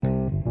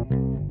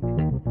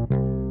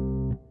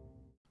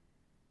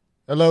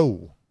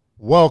Hello.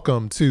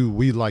 Welcome to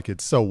We Like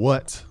It So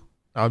What.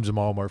 I'm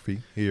Jamal Murphy.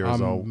 Here as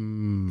always.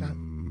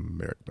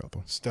 Eric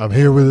Bethel. I'm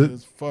here with it.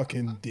 His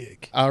fucking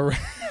dick. I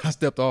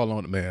stepped all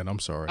on it, man. I'm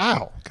sorry.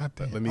 Ow. God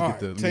damn. Let me All get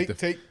the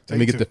right, let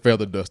me get the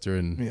feather duster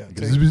and Yeah,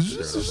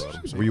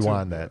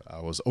 Rewind that. I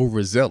was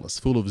overzealous,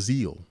 full of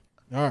zeal.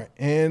 All right,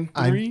 and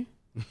 3,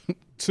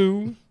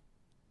 2.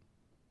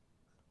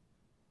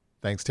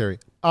 Thanks, Terry.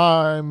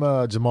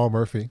 I'm Jamal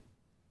Murphy.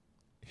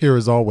 Here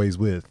as always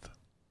with.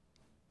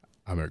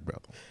 I'm Eric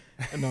Bethel.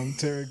 And I'm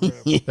Terry Graham.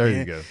 There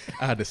you go.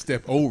 I had to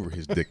step over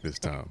his dick this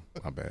time.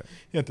 My bad.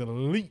 You had to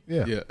leap.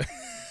 Yeah. Yeah.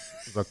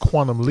 It's a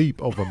quantum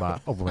leap over my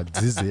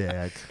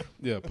zigzag.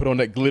 Yeah. Put on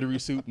that glittery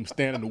suit and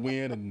stand in the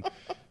wind and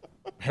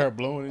hair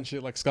blowing and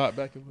shit like Scott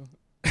Bakula.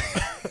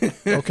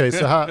 Okay,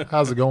 so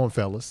how's it going,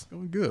 fellas?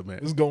 Going good, man.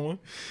 It's going.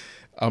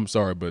 I'm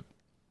sorry, but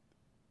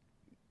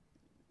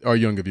our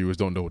younger viewers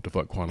don't know what the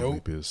fuck quantum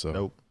leap is. So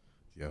Nope.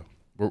 yeah,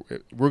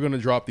 we're gonna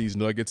drop these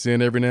nuggets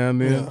in every now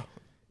and then. Yeah.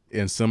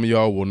 And some of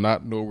y'all will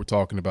not know what we're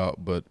talking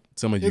about, but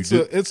some of you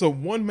do. It's a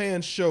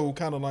one-man show,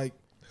 kind of like,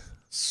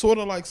 sort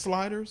of like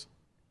Sliders.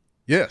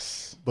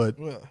 Yes. But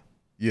Well,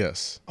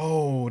 Yes.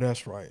 oh,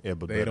 that's right. yeah,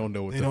 but They don't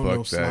know what They the don't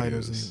know fuck that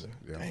Sliders is. either.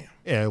 Yeah. Damn.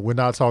 yeah, we're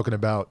not talking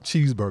about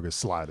cheeseburger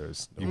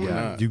sliders. we're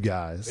not. You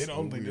guys. They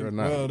don't think We they, are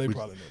not. well, they We-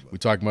 probably know. We're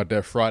talking about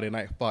that Friday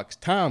Night Fox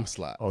time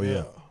slot. Oh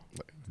yeah.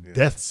 Yeah.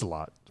 Death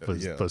slot for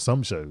Yeah. for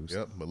some shows.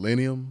 Yep.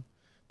 Millennium,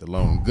 The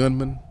Lone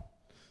Gunman.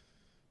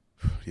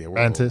 Yeah. We're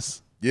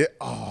Mantis. old. Yeah.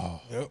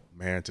 Oh, Yep.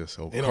 Mantis.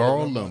 Oh, They don't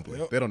Carl know about- Lumbly.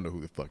 yep. They don't know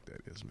who the fuck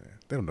that is, man.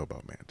 They don't know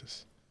about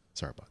Mantis.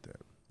 Sorry about that.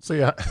 So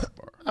yeah,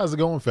 how's it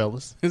going,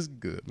 fellas? It's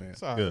good, man.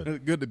 It's all right. Good.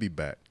 It's good to be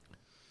back.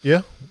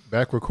 Yeah,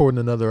 back recording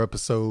another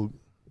episode.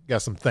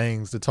 Got some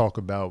things to talk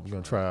about. We're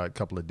gonna try a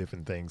couple of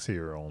different things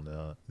here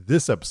on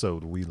this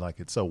episode. We Like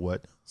It So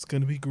What. It's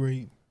gonna be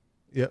great.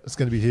 Yeah, it's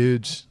gonna be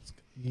huge.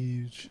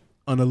 Huge.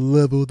 On a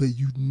level that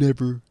you've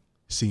never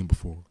seen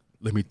before.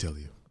 Let me tell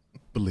you.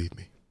 Believe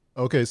me.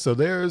 Okay, so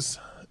there's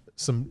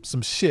some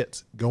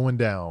shit going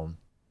down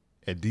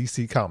at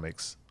DC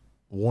Comics,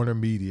 Warner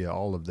Media,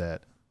 all of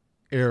that.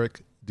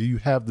 Eric, do you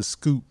have the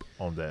scoop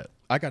on that?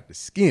 I got the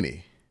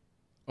skinny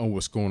on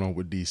what's going on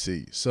with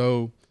DC.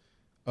 So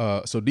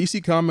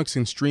DC Comics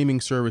and streaming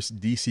service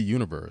DC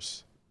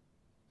Universe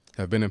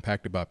have been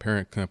impacted by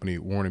parent company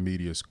Warner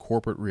Media's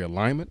corporate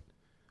realignment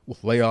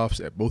with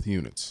layoffs at both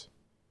units.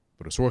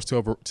 But a source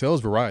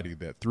tells Variety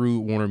that through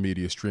Warner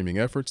Media's streaming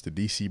efforts, the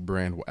DC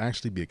brand will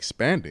actually be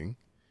expanding,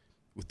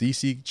 with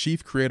DC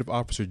Chief Creative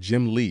Officer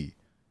Jim Lee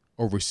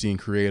overseeing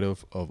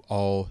creative of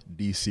all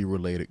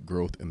DC-related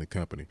growth in the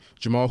company.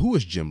 Jamal, who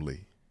is Jim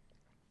Lee?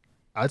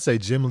 I'd say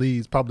Jim Lee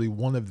is probably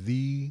one of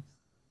the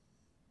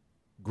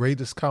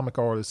greatest comic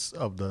artists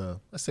of the,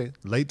 let's say,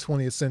 late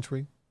 20th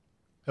century,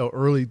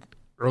 early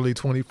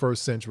 21st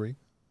century.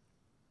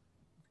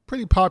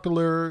 Pretty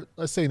popular,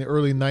 let's say, in the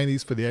early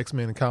 90s for the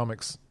X-Men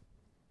comics.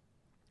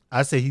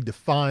 I say he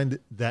defined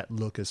that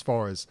look as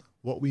far as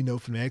what we know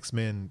from the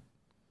X-Men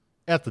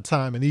at the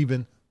time, and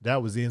even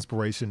that was the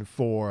inspiration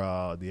for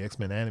the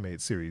X-Men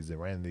animated series that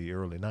ran in the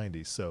early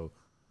 90s. So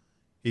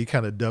he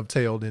kind of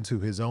dovetailed into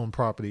his own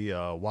property,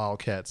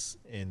 Wildcats,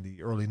 in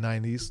the early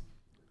 90s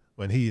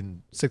when he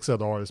and 6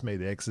 other artists made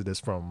the exodus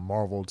from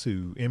Marvel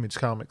to Image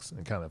Comics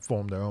and kind of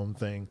formed their own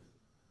thing.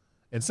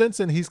 And since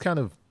then, he's kind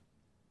of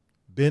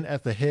been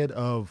at the head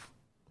of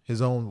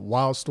his own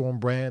Wildstorm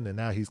brand, and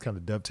now he's kind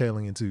of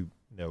dovetailing into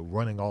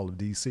running all of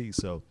DC.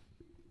 So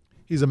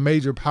he's a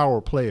major power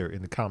player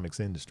in the comics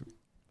industry.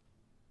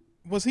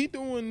 Was he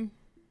doing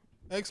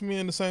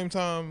X-Men the same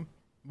time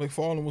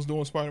McFarlane was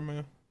doing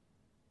Spider-Man?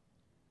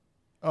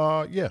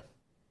 Yeah.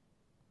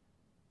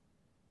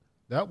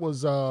 That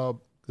was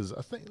because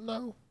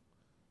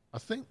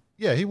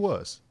yeah, he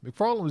was.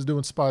 McFarlane was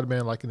doing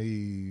Spider-Man like in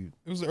the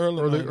It was the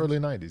early 90s. early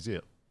 90s, yeah.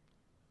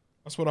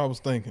 That's what I was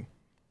thinking.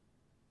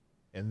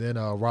 And then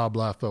Rob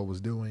Liefeld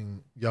was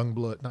doing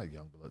Youngblood,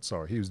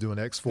 sorry. He was doing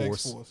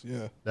X-Force. X-Force,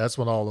 yeah. That's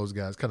when all those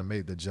guys kind of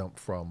made the jump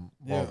from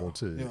Marvel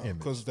to yeah, Image.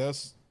 because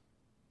that's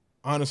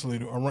honestly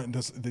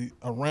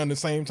around the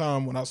same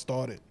time when I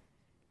started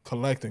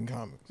collecting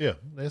comics. Yeah,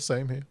 they're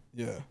same here.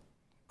 Yeah,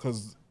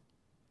 because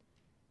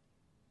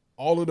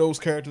all of those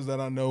characters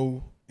that I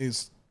know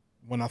is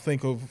when I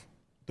think of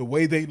the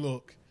way they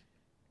look,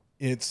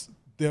 it's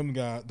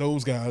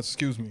those guys,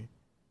 excuse me,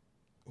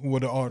 who were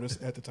the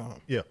artists at the time.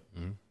 Yeah.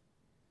 Mm-hmm.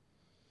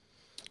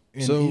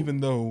 And So- even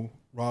though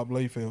Rob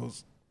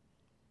Liefeld's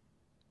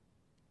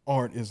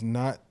art is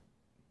not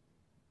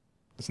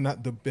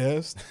the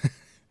best,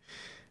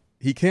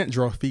 He can't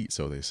draw feet,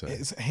 so they say.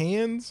 it's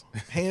hands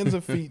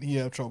and feet he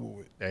have trouble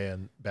with.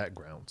 And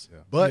backgrounds. Yeah.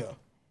 But Yeah.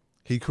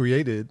 he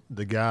created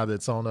the guy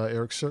that's on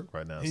Eric's shirt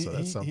right now. He, so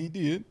that's something. he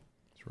did.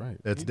 That's right.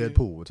 That's he did.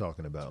 Deadpool we're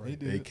talking about. He Right?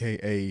 did.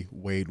 AKA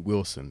Wade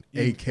Wilson,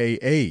 Yeah.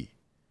 AKA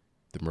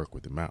the Merc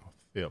with the Mouth.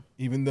 Yeah.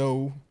 Even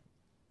though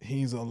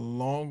he's a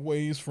long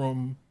ways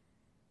from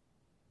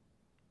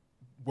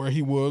where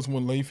he was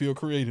when Layfield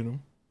created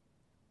him.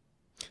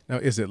 Now,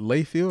 is it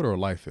Layfield or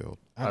Liefeld?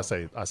 I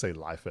say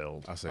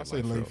Liefeld. I say I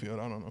say Liefeld. Layfield.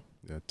 I don't know.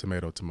 Yeah,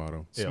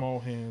 tomato. Yeah. Small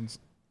hands,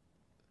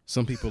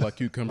 Some people like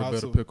cucumber lots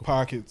better of pickle.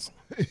 pockets,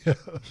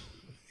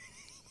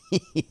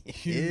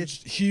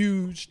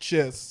 huge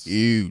chests,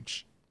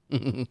 Huge.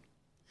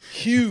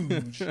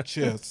 huge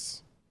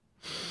chests.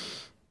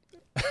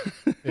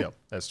 Yeah,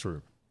 that's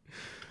true.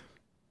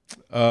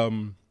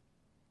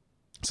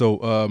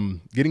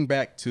 Getting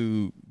back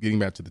to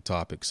the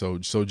topic. So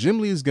Jim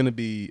Lee is going to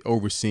be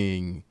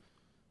overseeing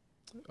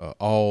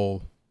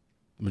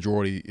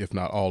majority, if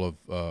not all,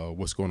 of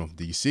what's going on with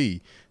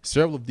DC.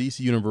 Several of DC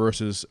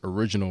Universe's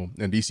original,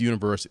 and DC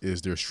Universe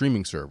is their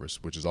streaming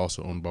service, which is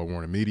also owned by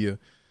Warner Media.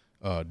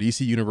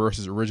 DC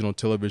Universe's original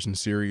television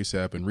series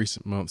have in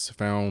recent months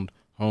found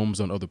homes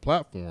on other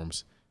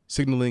platforms,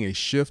 signaling a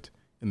shift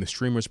in the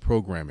streamer's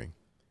programming.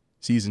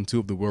 Season 2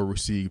 of the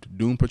well-received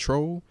Doom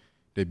Patrol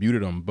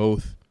debuted on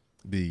both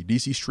the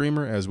DC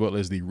streamer as well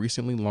as the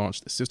recently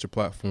launched sister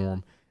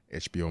platform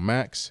HBO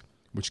Max,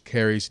 which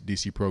carries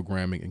DC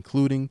programming,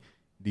 including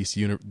the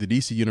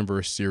DC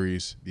Universe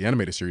series, the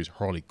animated series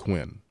Harley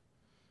Quinn.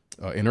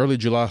 In early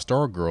July,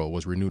 Stargirl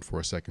was renewed for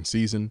a second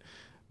season,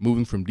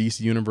 moving from DC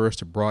Universe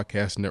to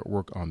Broadcast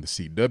Network on the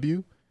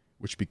CW,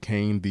 which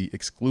became the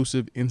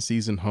exclusive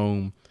in-season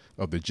home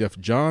of the Jeff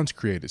Johns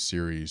created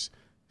series,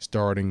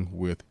 starting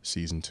with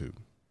season 2.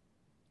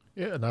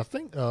 Yeah, and I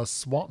think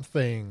Swamp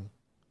Thing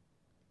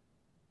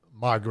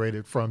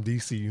migrated from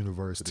DC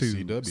Universe to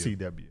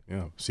CW.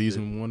 Yeah,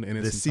 season 1 in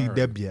its The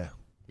entirety. CW.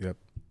 Yep.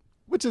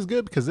 Which is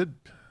good because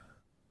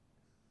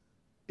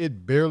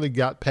it barely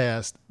got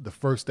past the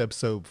first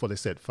episode before they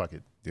said fuck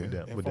it. Yeah.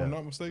 If I'm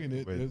not mistaken,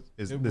 it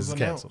this was is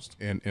announced.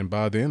 canceled. And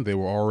by then they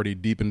were already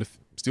deep into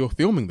still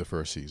filming the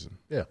first season.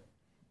 Yeah.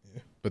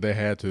 But they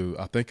had to,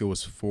 I think it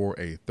was for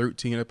a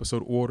 13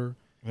 episode order.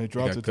 They It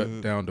dropped got it cut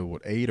to down to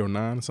what, 8 or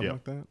 9, something Yeah.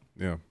 like that.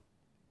 Yeah,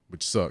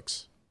 which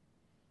sucks.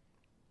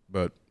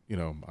 But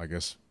I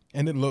guess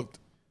and it looked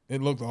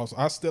awesome.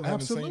 I still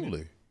haven't seen it,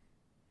 absolutely,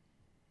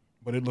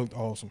 but it looked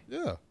awesome.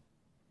 yeah.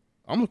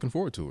 I'm looking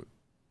forward to it.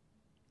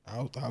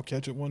 I'll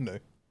catch it one day.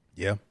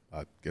 Yeah,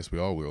 I guess we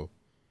all will.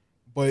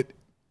 But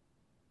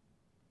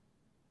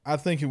I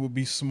think it would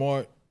be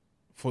smart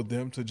for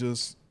them to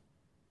just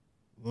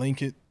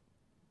link it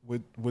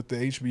with the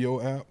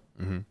HBO app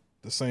Mm-hmm.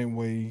 the same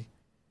way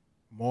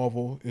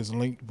Marvel is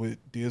linked with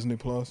Disney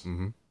Plus,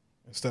 Mm-hmm.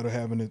 instead of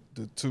having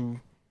the two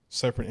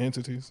separate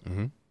entities.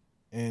 Mm-hmm.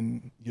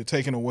 And you're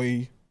taking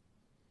away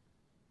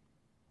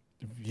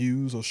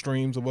views or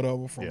streams or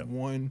whatever from Yeah.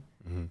 one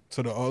Mm-hmm.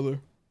 to the other.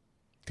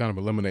 Kind of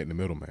eliminating the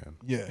middleman.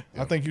 Yeah,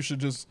 Yeah. I think you should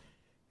just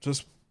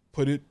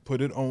put it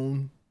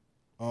on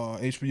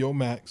HBO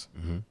Max.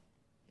 Mm-hmm.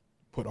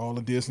 Put all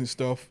the Disney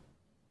stuff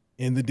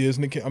in the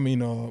Disney.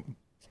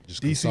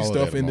 Just DC consolidate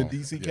stuff in the them all.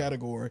 DC Yeah.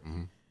 category,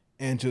 Mhm.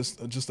 and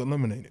just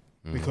eliminate it,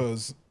 Mhm.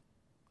 because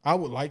I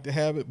would like to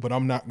have it, but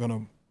I'm not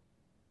gonna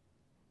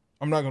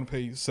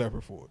pay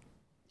separate for it.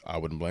 I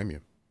wouldn't blame you.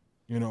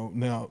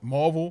 Now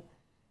Marvel,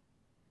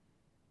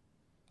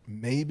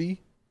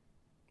 maybe.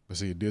 But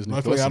see, Disney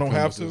Luckily, Plus I don't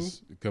have to.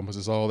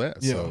 encompasses all that.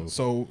 Yeah, So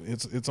so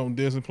it's on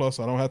Disney Plus.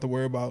 So I don't have to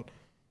worry about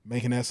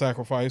making that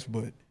sacrifice.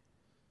 But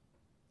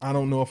I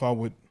don't know if I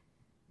would.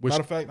 Which-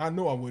 Matter of fact, I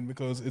know I wouldn't,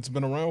 because it's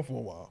been around for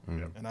a while,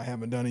 Mhm. and I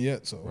haven't done it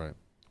yet. So Right.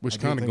 Which I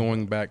do kind of think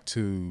going back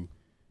to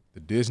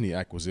the Disney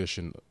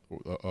acquisition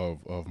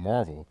of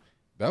Marvel,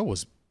 that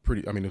was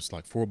pretty. I mean, it's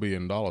like $4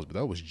 billion, but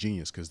that was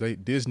genius because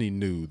Disney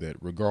knew that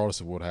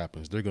regardless of what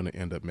happens, they're going to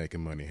end up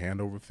making money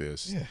hand over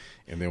fist. Yeah.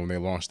 And then when they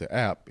launch the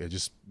app, it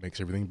just makes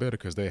everything better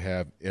because they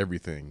have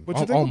everything, But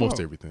you think almost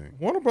about everything.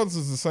 Warner Brothers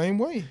is the same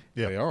way.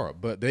 Yeah. They are,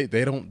 but they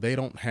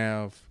don't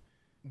have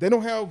They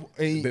don't have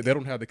a they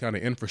don't have the kind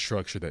of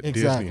infrastructure that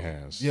exactly. Disney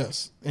has.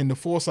 Yes, and the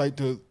foresight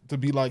to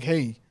be like,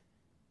 hey,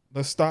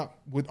 let's stop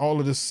with all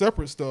of this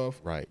separate stuff,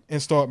 Right.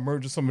 and start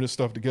merging some of this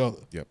stuff together.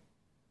 Yep.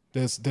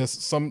 There's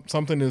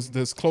something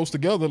that's close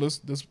together.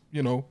 Let's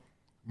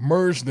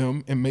merge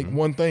them and make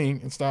one thing,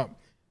 and stop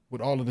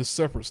with all of this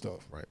separate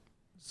stuff. Right.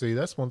 See,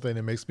 that's one thing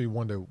that makes me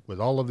wonder, with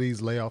all of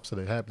these layoffs that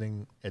are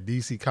happening at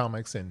DC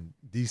Comics and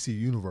DC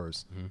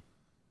Universe,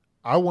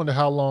 I wonder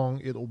how long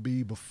it'll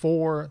be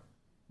before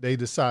they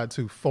decide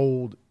to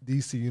fold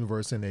DC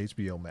Universe into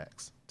HBO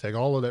Max. Take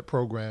all of that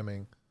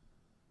programming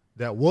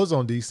that was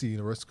on DC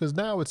Universe, because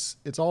now it's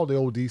all the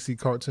old DC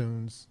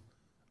cartoons,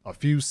 a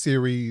few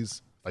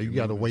series. Like you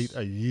got to wait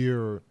a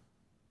year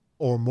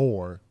or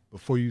more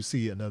before you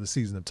see another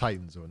season of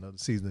Titans or another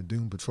season of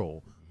Doom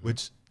Patrol,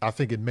 which I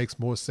think it makes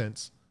more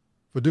sense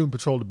for Doom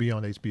Patrol to be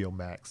on HBO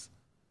Max.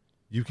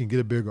 You can get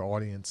a bigger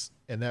audience,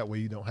 and that way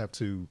you don't have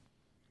to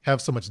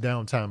have so much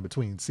downtime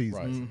between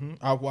seasons. Mm-hmm.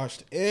 I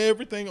watched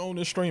everything on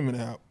the streaming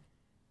app,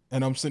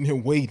 and I'm sitting here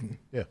waiting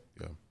Yeah.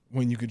 Yeah.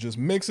 when you could just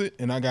mix it,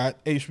 and I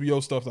got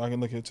HBO stuff that I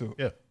can look at too.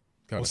 Yeah.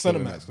 Kind Or of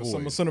filling Cinemax, that because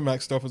some of void.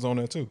 Cinemax stuff is on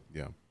there too.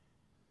 Yeah.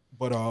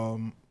 But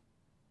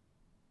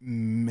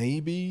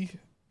maybe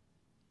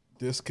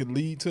this could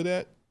lead to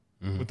that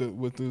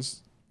with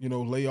this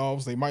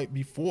layoffs. They might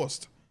be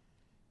forced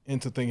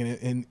into thinking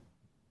it, and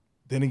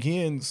then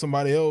again,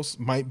 somebody else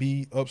might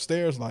be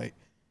upstairs like,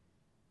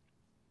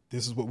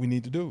 this is what we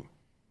need to do.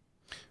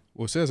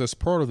 Well, it says as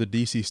part of the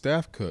DC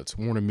staff cuts,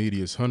 Warner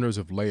Media's hundreds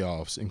of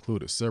layoffs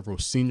included several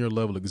senior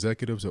level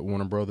executives at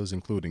Warner Brothers,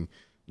 including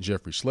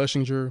Jeffrey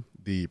Schlesinger,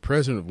 the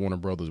president of Warner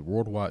Brothers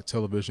Worldwide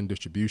Television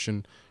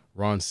Distribution,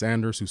 Ron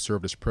Sanders, who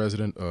served as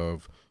president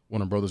of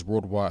Warner Brothers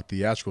Worldwide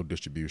Theatrical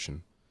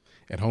Distribution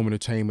and Home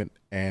Entertainment,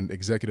 and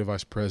executive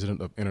vice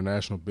president of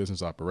International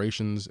Business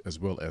Operations, as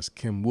well as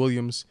Kim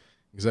Williams,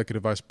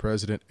 executive vice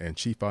president and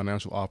chief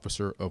financial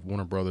officer of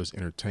Warner Brothers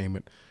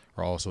Entertainment,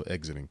 are also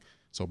exiting.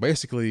 So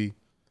basically,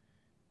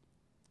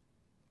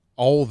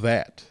 all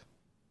that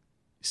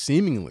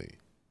seemingly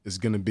is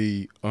going to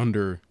be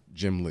under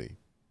Jim Lee,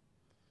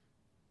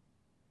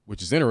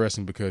 which is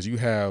interesting because you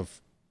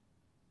have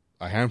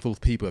a handful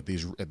of people at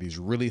these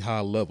really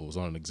high levels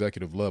on an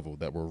executive level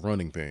that were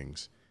running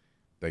things.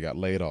 They got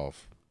laid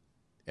off,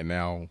 and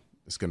now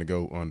it's going to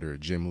go under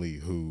Jim Lee,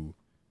 who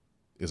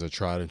is a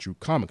tried and true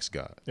comics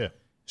guy. Yeah.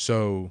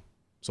 So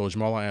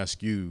Jamal, I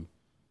ask you,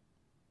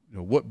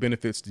 what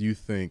benefits do you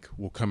think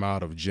will come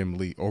out of Jim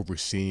Lee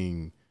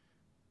overseeing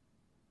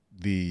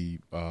the,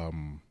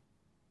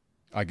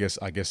 I guess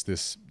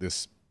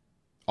this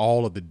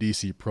all of the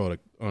DC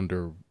product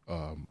under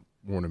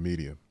Warner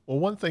Media? Well,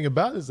 one thing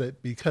about it is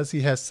that because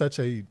he has such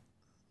a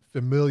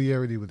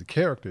familiarity with the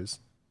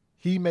characters,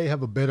 he may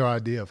have a better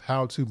idea of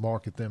how to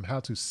market them, how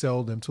to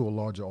sell them to a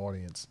larger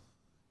audience.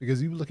 Because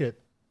you look at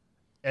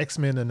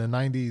X-Men in the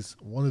 90s,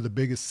 one of the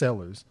biggest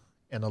sellers,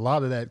 and a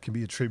lot of that can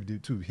be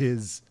attributed to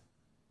his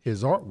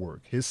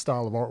artwork. His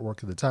style of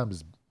artwork at the time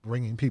is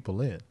bringing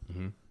people in.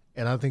 Mm-hmm.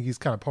 And I think he's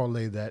kind of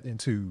parlayed that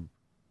into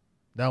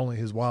not only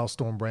his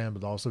Wildstorm brand,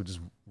 but also just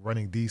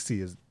running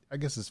DC as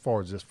far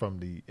as just from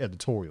the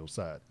editorial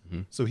side.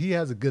 Mm-hmm. So he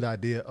has a good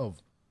idea of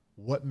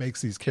what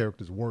makes these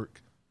characters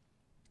work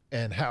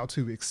and how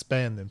to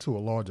expand them to a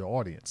larger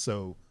audience.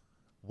 So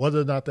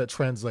whether or not that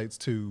translates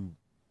to,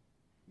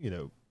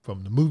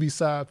 from the movie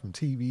side, from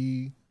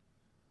TV,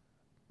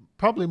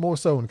 probably more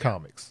so in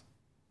comics.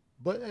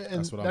 But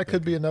and that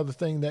could be another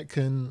thing that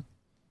can,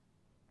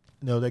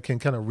 that can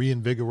kind of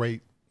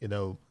reinvigorate,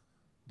 the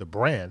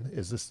brand,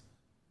 is this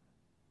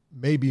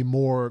maybe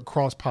more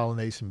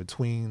cross-pollination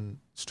between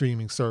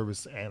streaming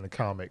service and the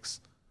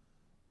comics.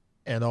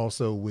 And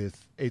also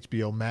with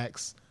HBO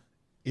Max,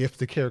 if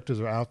the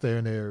characters are out there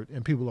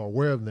and people are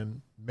aware of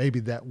them, maybe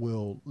that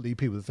will lead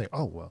people to think,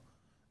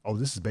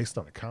 this is based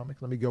on a comic.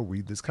 Let me go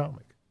read this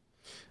comic.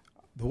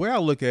 The way I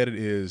look at it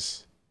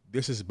is,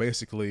 this is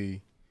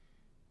basically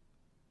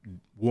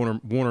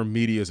Warner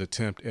Media's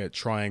attempt at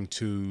trying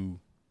to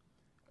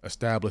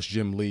establish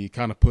Jim Lee,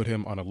 kind of put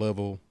him on a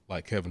level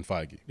like Kevin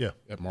Feige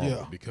at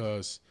Marvel,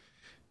 because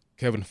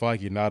Kevin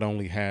Feige not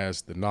only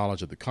has the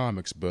knowledge of the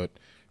comics, but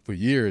for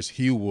years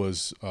he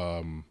was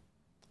like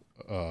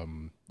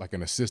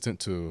an assistant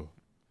to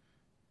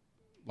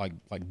like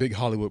big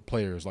Hollywood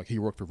players. Like he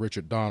worked for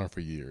Richard Donner for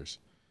years.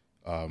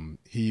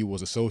 He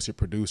was associate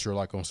producer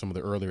like on some of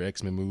the earlier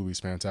X-Men movies,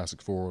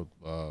 Fantastic Four,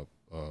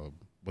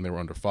 when they were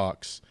under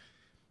Fox.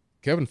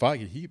 Kevin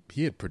Feige,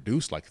 he had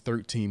produced like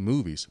 13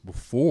 movies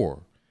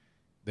before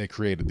they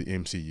created the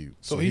MCU.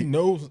 So he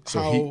knows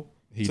how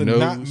to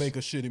not make a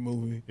shitty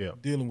movie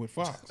dealing with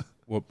Fox.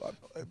 Well,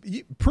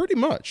 pretty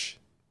much.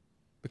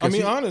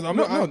 Because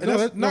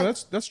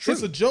honest. That's true.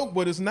 It's a joke,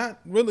 but it's not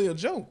really a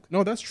joke.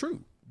 No, that's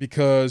true.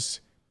 Because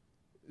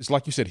it's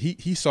like you said,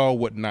 he saw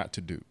what not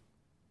to do.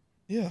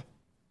 Yeah.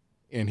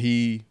 And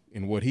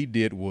what he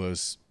did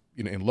was,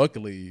 and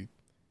luckily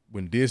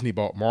when Disney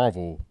bought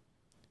Marvel,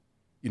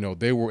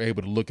 they were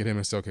able to look at him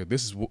and say, okay,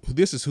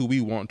 this is who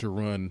we want to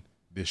run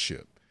this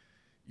ship.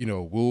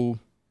 We'll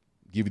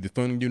give you the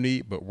funding you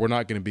need, but we're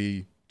not going to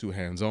be too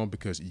hands-on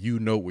because you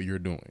know what you're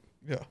doing.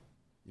 Yeah.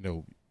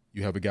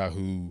 You have a guy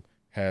who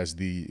has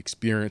the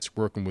experience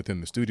working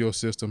within the studio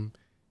system,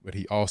 but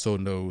he also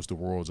knows the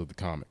worlds of the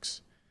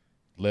comics.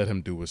 Let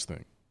him do his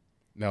thing.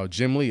 Now,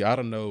 Jim Lee, I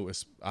don't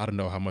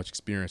know how much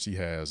experience he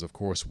has, of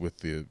course, with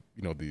the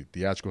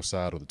theatrical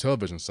side or the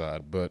television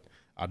side, but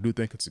I do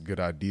think it's a good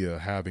idea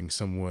having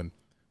someone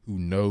who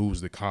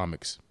knows the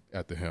comics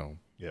at the helm.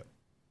 Yeah.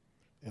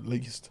 At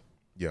least.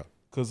 Yeah.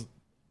 Because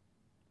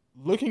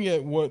looking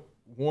at what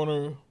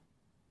Warner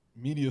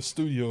Media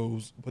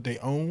Studios, what they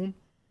own,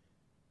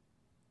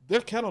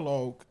 their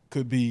catalog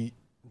could be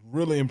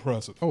really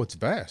impressive. Oh, it's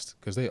vast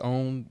because they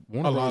own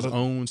Warner Brothers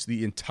owns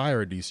the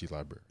entire DC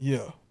library.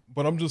 Yeah,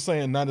 but I'm just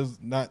saying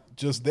not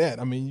just that.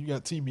 I mean, you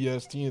got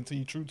TBS,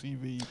 TNT, True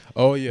TV.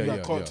 Oh yeah, you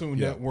got Cartoon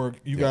Network.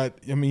 You got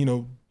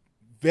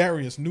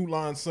various New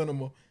Line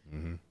Cinema.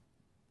 Mm-hmm.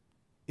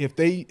 If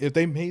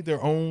they made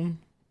their own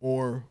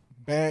or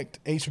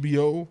backed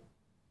HBO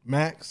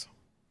Max,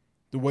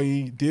 the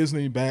way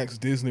Disney backs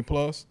Disney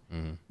Plus.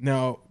 Mm-hmm.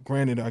 Now,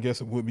 granted, I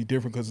guess it would be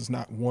different because it's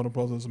not Warner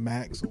Brothers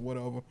Max or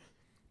whatever,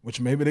 which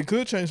maybe they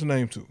could change the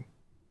name to,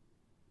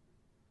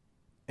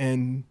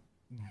 and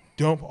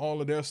dump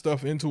all of their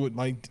stuff into it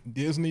like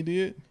Disney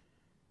did.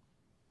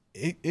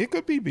 It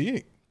could be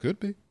big. Could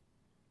be.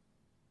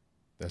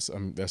 That's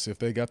if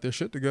they got their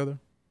shit together.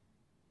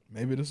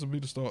 Maybe this will be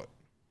the start.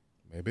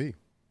 Maybe.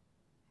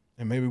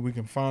 and maybe we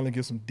can finally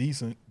get some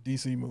decent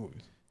DC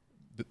movies.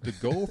 The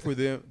goal for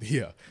them,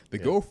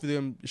 goal for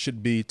them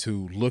should be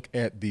to look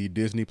at the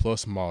Disney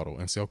Plus model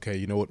and say, okay,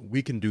 you know what,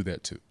 we can do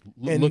that too.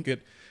 Look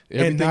at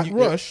everything and not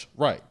rush.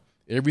 Right,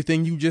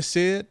 everything you just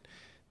said.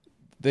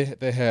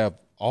 They have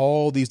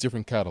all these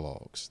different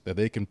catalogs that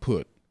they can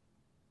put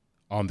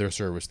on their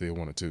service if they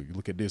wanted to. You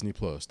look at Disney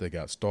Plus, they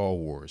got Star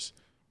Wars,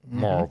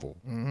 Marvel,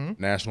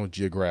 National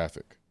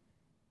Geographic,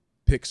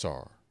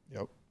 Pixar.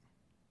 Yep.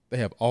 They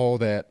have all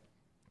that,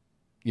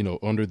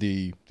 under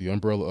the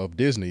umbrella of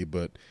Disney,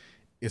 but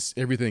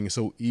everything is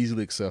so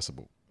easily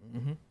accessible.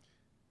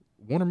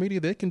 Warner Media,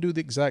 they can do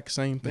the exact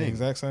same thing. The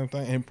exact same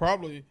thing. And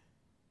probably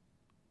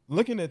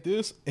looking at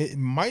this, it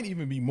might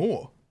even be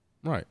more.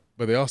 Right.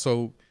 But they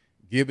also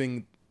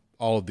giving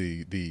all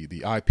the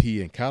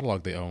IP and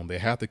catalog they own, they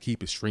have to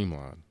keep it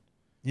streamlined.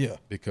 Yeah.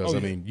 Because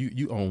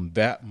you own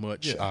that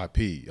much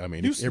IP. I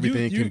mean,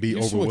 everything can be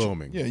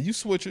overwhelming. Yeah, you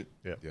switch it.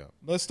 Yeah.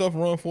 Let stuff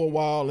run for a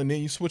while and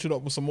then you switch it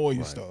up with some more of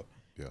your stuff.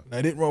 Yeah. Now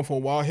it didn't run for a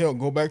while. Hell,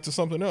 go back to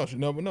something else. You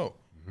never know.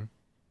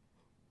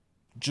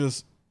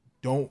 Just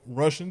don't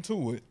rush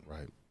into it.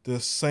 Right. The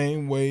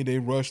same way they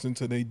rushed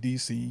into their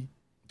DC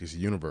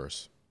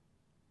Universe.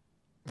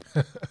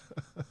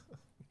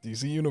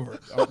 DC Universe.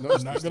 No,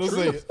 I'm not gonna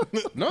say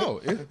it.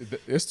 No,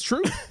 it's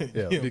true.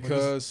 Yeah.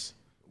 Because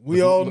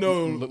we all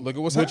know look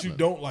at what's what happening. you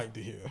don't like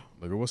to hear.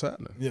 Look at what's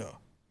happening. Yeah.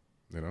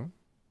 You know?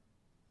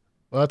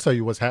 Well, I'll tell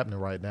you what's happening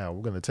right now.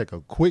 We're going to take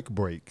a quick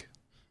break.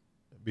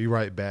 Be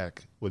right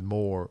back with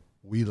more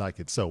We Like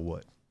It So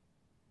What.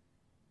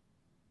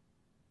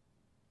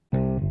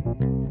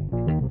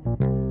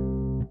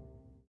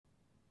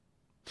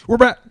 We're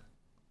back.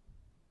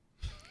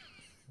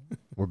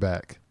 We're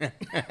back.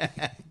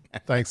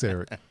 Thanks,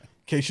 Eric. In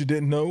case you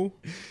didn't know,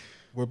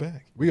 we're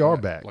back. We are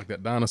back. Like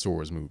that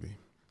Dinosaurs movie.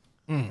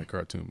 That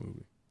cartoon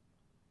movie.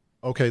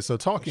 Okay, so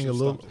talking a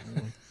little.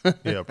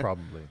 Yeah,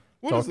 probably.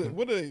 What is it?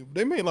 What are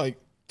they made like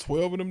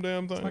 12 of them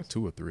damn things? It's like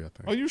 2 or 3, I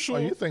think. Are you sure?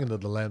 Are you thinking of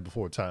The Land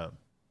Before Time?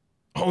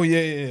 Oh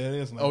yeah.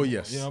 That's Oh,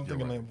 yes. Yeah, I'm You're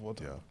thinking right. Land Before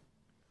Time. Yeah.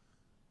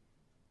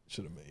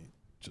 Should have made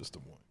just the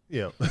one.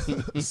 Yeah.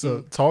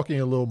 So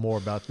talking a little more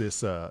about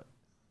this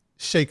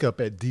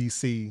shakeup at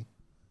DC.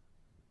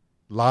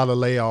 A lot of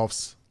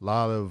layoffs, a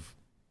lot of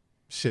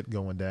shit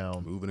going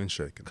down. Moving and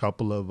shaking. A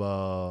couple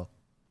of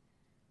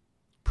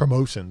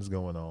promotions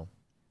going on.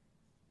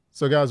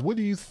 So guys, what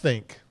do you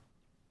think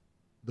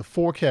the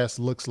forecast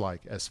looks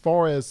like as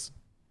far as,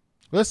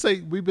 let's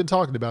say we've been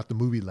talking about the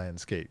movie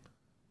landscape,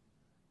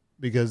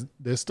 because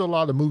there's still a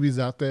lot of movies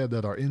out there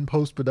that are in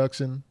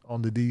post-production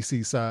on the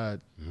DC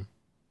side.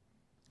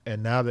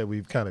 And now that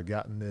we've kind of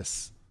gotten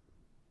this,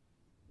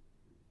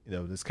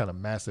 this kind of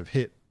massive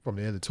hit from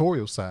the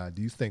editorial side,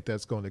 do you think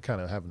that's going to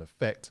kind of have an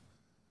effect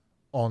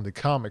on the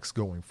comics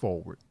going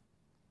forward?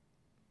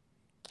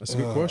 That's a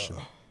good question.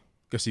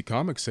 Because see,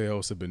 comic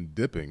sales have been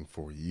dipping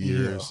for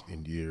years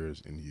and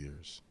years and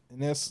years.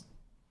 And that's,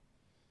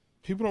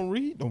 people don't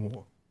read no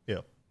more.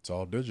 Yeah. It's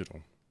all digital.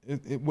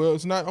 Well,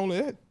 it's not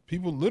only that.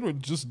 People literally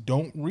just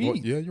don't read Well,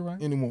 yeah, you're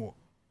right. anymore.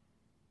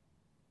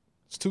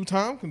 It's too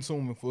time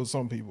consuming for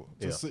some people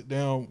to sit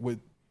down with,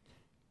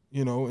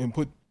 and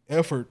put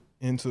effort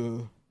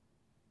into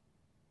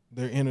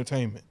their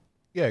entertainment.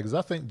 Yeah, because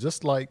I think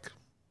just like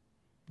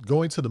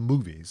going to the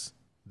movies,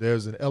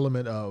 there's an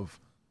element of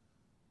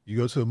you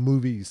go to a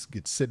movie,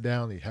 you sit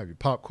down, you have your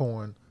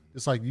popcorn.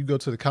 It's like you go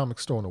to the comic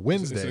store on a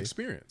Wednesday. It's an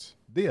experience.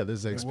 Yeah,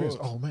 there's an experience.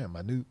 was. Oh man,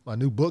 my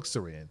new books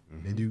are in.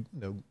 And you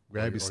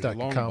grab your stack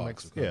of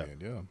comics. Yeah.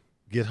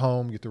 Get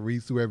home, get to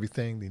read through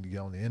everything. Then you get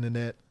on the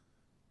internet,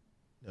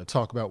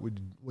 talk about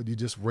what you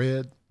just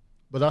read.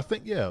 But I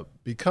think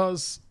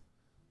because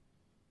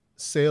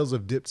sales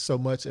have dipped so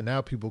much, and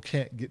now people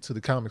can't get to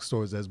the comic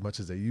stores as much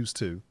as they used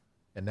to,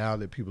 and now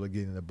that people are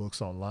getting their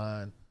books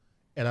online,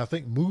 and I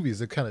think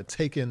movies are kind of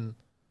taking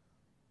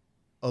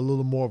a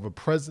little more of a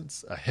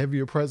presence, a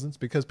heavier presence,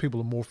 because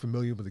people are more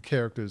familiar with the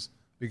characters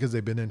because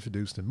they've been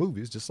introduced in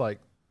movies, just like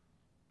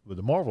with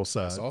the Marvel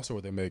side. That's also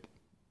where they make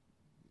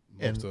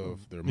most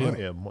of their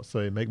money. Yeah,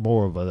 so they make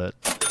more of that.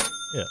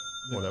 Yeah,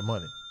 more of that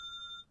money.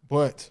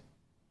 But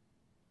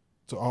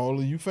to all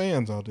of you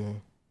fans out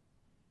there,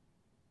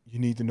 you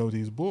need to know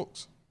these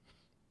books.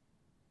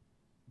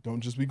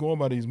 Don't just be going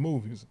by these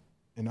movies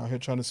and out here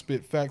trying to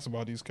spit facts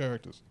about these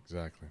characters.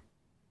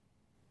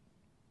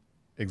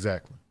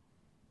 Exactly.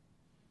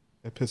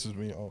 That pisses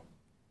me off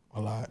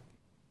a lot.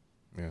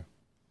 Yeah.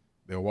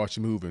 They'll watch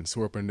a movie and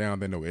swear up and down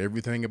they know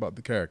everything about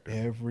the character.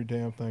 Every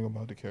damn thing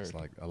about the It's character.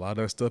 like a lot of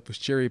that stuff is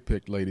cherry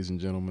picked, ladies and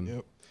gentlemen.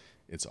 Yep.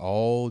 It's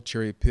all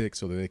cherry picked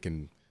so that they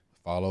can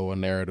follow a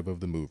narrative of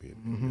the movie.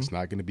 It's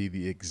not going to be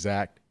the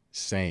exact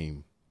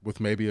same, with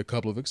maybe a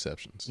couple of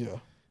exceptions. Yeah.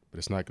 But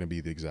it's not going to be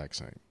the exact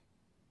same.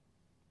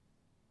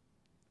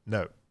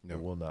 No,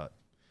 it will not.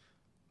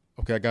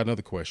 Okay, I got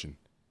another question.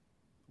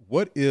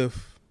 What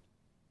if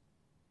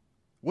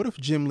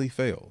Jim Lee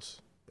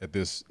fails at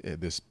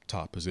this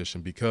top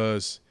position?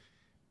 Because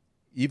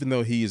even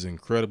though he is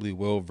incredibly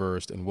well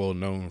versed and well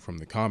known from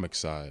the comic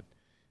side,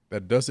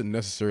 that doesn't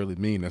necessarily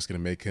mean that's going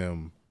to make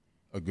him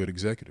a good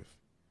executive.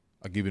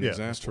 I'll give you an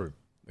example. That's true.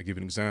 I'll give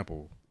you an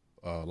example.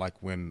 Like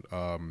when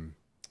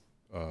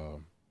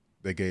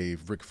they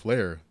gave Ric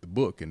Flair the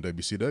book in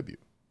WCW.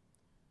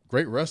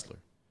 Great wrestler.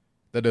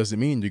 That doesn't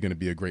mean you're going to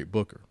be a great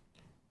booker.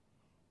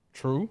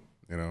 True.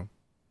 You know?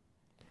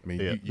 I mean,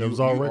 Yeah,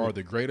 you are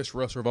the greatest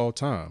wrestler of all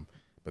time,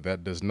 but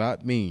that does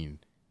not mean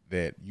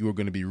that you are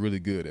going to be really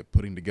good at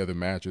putting together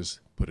matches,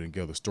 putting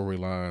together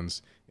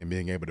storylines, and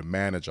being able to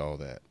manage all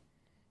that.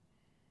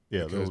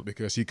 Yeah,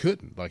 because he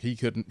couldn't. Like he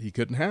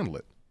couldn't handle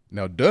it.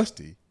 Now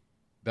Dusty,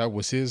 that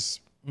was his.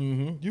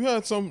 Mm-hmm. You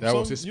had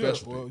was his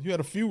specialty. You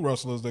had a few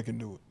wrestlers that can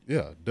do it.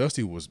 Yeah,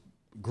 Dusty was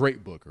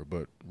great booker,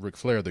 but Ric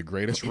Flair, the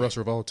greatest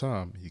wrestler of all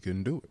time, he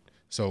couldn't do it.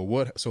 So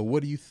what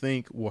do you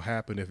think will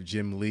happen if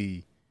Jim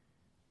Lee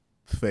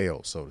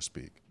fails, so to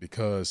speak?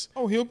 Because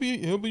he'll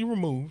be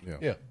removed.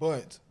 Yeah.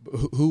 But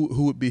who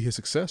would be his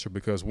successor?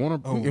 Because we've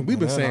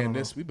been saying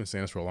this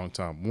for a long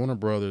time. Warner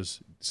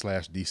Brothers /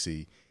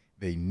 DC,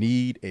 they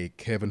need a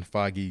Kevin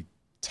Feige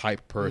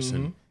type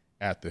person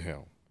at the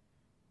helm.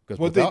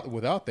 Because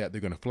without that, they're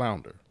going to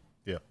flounder.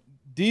 Yeah.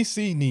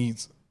 DC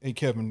needs a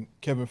Kevin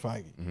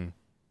Feige. Mm-hmm.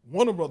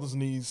 Warner Brothers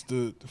needs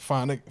to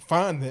find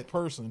that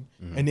person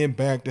and then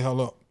back the hell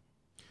up.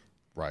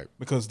 Right.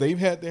 Because they've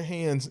had their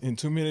hands in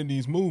too many of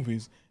these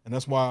movies, and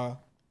that's why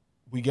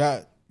we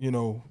got,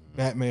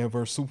 Batman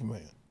versus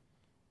Superman.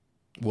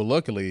 Well,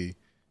 luckily,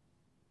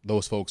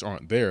 those folks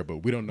aren't there, but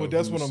we don't know. But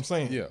that's what I'm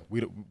saying. Yeah,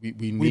 we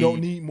we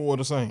don't need more of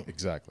the same.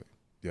 Exactly.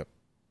 Yep.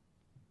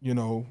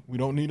 We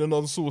don't need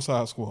another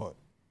Suicide Squad.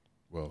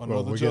 Well,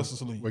 another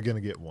Justice League. We're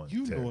gonna get one.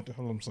 You know what the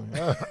hell I'm saying. I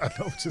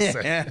know what you're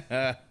saying.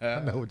 I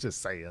know what you're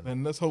saying.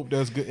 And let's hope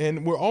that's good.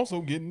 And we're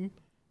also getting,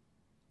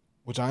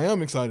 which I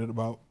am excited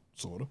about,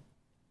 sort of,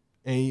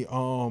 a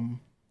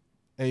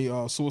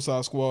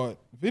Suicide Squad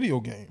video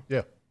game.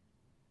 Yeah.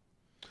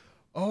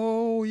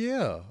 Oh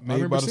yeah,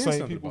 made by the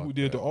same people who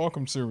did the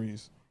Arkham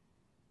series,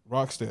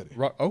 Rocksteady.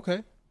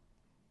 Okay.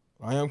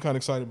 I am kind of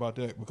excited about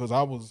that because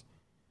I was.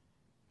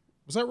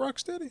 Was that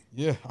Rocksteady?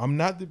 Yeah, I'm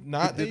not.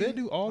 Did they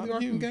do all the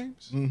Arkham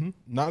games? Mm-hmm.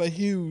 Not a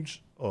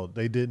huge. Oh,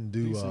 they didn't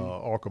do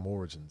Arkham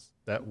Origins.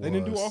 They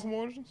didn't do Arkham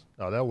Origins.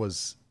 No, that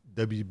was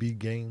WB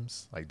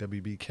Games, like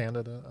WB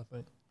Canada, I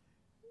think.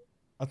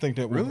 I think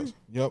that really? was.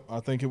 Yep, I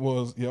think it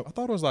was. Yep. I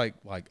thought it was like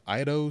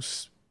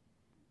Eidos,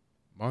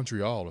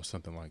 Montreal or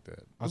something like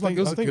that. I think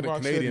it was a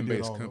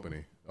Canadian-based company,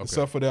 okay.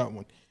 Except for that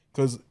one,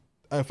 because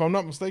if I'm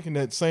not mistaken,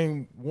 that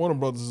same Warner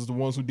Brothers is the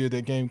ones who did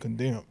that game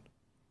Condemned.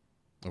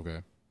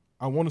 Okay.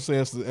 I want to say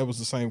it was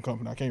the same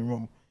company. I can't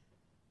remember.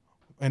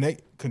 And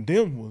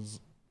Condemned was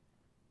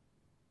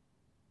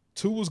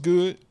 2 was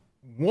good.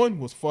 1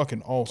 was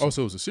fucking awesome. Oh,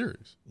 so it was a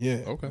series. Yeah.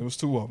 Okay. It was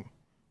 2 of them.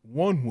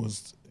 1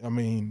 was,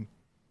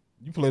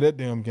 you play that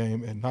damn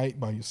game at night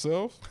by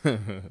yourself.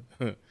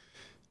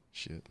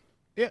 Shit.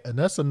 Yeah, and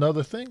that's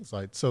another thing. It's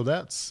like, so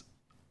that's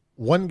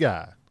one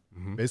guy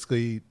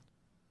basically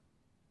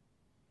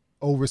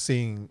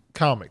overseeing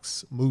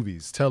comics,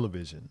 movies,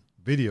 television,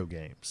 video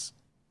games.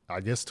 I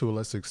guess to a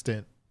lesser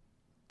extent,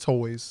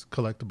 toys,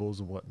 collectibles,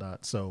 and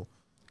whatnot. So,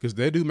 because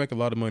they do make a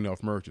lot of money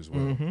off merch as well.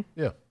 Mm-hmm.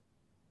 Yeah.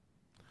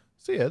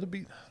 So yeah,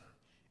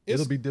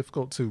 it'll be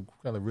difficult to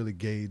kind of really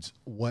gauge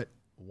what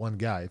one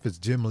guy, if it's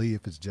Jim Lee,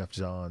 if it's Jeff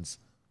Johns,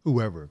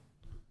 whoever,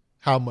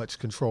 how much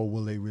control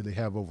will they really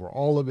have over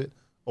all of it,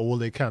 or will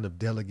they kind of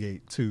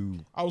delegate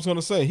to? I was going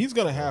to say he's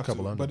going to have to,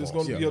 but it's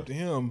going to be up to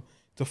him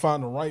to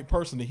find the right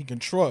person that he can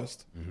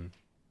trust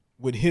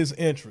with his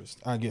interest,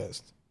 I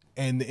guess,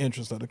 and the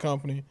interest of the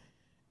company,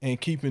 and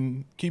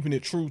keeping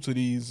it true to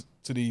these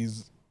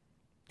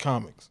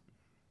comics.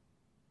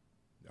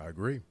 I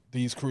agree.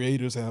 These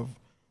creators have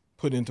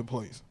put into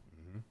place.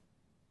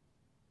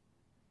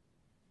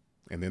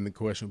 And then the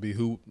question would be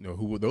who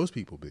would those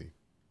people be?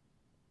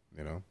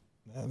 Now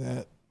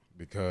that,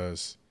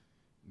 because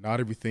not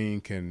everything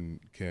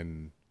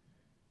can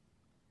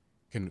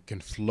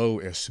flow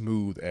as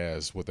smooth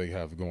as what they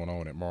have going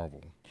on at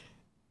Marvel.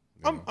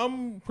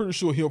 I'm pretty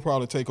sure he'll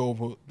probably take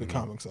over the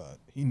comic side.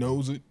 He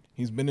knows it.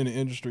 He's been in the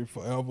industry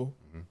forever.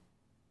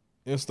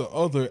 It's the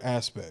other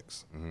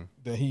aspects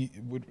that he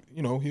would,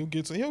 he'll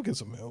get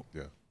some help.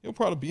 Yeah, he'll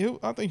probably be.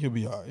 I think he'll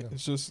be all right. Yeah.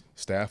 It's just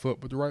staff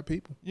up with the right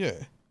people. Yeah,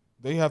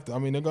 they have to.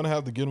 They're gonna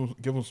have to give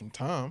him some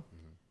time.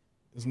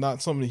 It's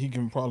not something that he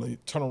can probably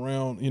turn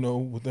around,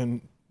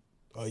 within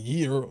a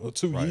year or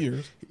 2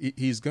 years.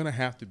 He's gonna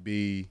have to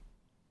be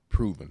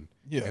proven.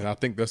 Yeah, and I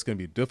think that's gonna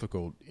be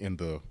difficult in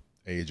the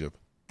age of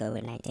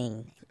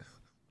COVID-19.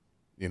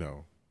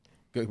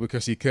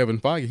 Because Kevin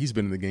Feige, he's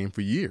been in the game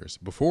for years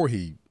before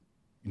he,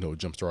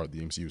 jump-started the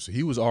MCU. So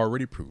he was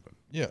already proven.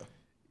 Yeah.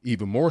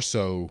 Even more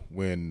so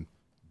when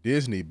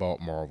Disney bought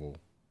Marvel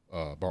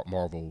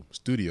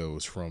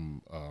Studios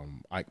from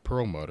Ike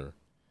Perlmutter.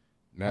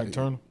 Ike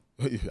Turner?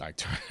 Ike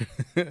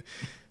Turner.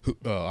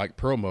 Ike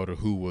Perlmutter,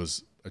 who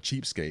was a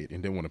cheapskate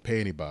and didn't want to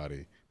pay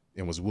anybody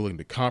and was willing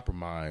to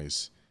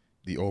compromise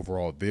the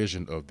overall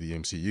vision of the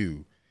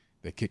MCU.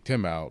 They kicked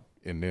him out.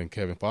 And then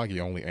Kevin Feige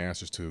only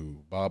answers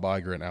to Bob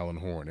Iger and Alan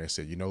Horn. They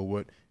said, you know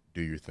what?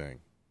 Do your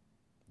thing.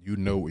 You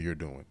know what you're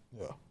doing.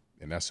 Yeah.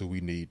 and that's who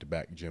we need to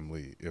back Jim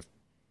Lee. If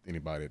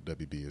anybody at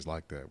WB is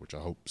like that, which I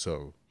hope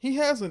so. He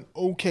has an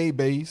okay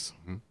base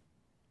Mhm.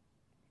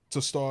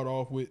 to start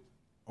off with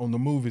on the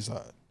movie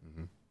side.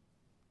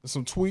 There's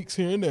some tweaks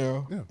here and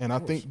there, Yeah, and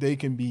of I think they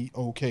can be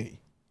okay.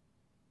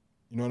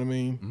 You know what I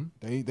mean?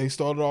 They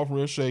started off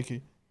real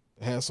shaky.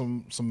 They had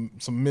some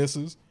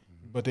misses,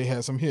 but they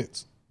had some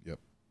hits. Yep.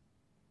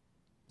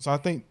 So I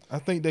think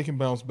they can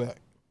bounce back.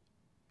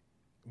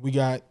 We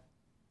got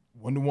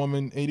Wonder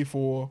Woman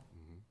 84,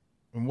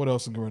 and what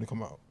else is going to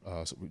come out?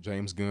 So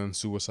James Gunn,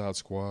 Suicide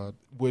Squad.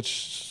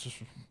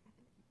 Which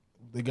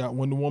they got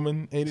Wonder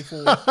Woman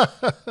 84.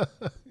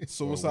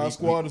 Suicide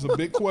Squad is a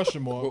big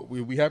question mark. But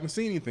we haven't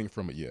seen anything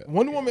from it yet.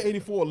 Wonder Woman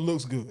 84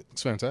 looks good.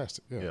 It's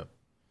fantastic. Yeah. Yeah.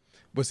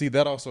 But see,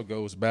 that also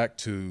goes back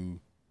to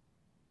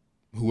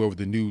whoever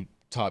the new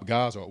top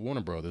guys are at Warner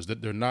Brothers,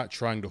 that they're not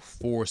trying to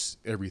force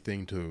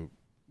everything to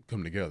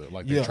come together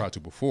like they tried to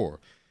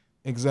before.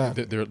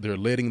 Exactly. They're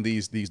letting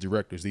these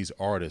directors, these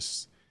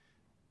artists,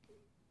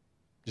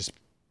 just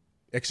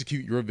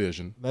execute your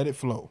vision. Let it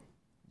flow.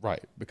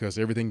 Right, because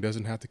everything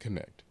doesn't have to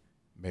connect.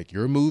 Make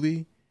your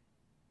movie,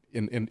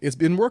 and it's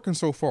been working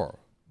so far.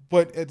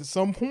 But at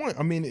some point,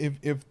 I mean,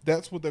 if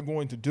that's what they're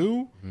going to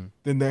do,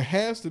 then there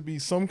has to be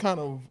some kind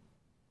of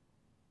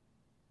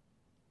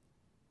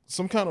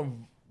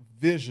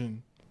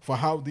vision for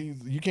how these.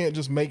 You can't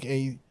just make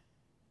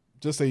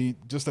just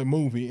a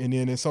movie and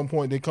then at some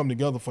point they come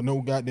together for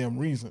no goddamn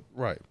reason.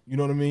 Right. You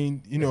know what I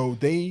mean? You know,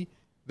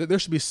 there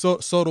should be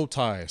subtle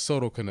ties,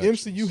 subtle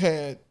connections. MCU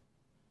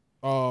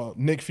had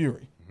Nick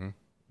Fury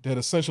that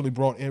essentially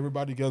brought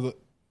everybody together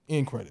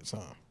in credit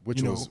time.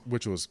 Which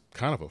was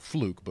kind of a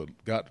fluke, but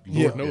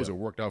Lord knows it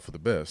worked out for the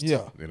best.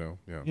 Yeah. You know,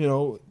 yeah. You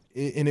know,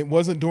 and it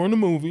wasn't during the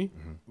movie.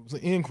 It was an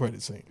end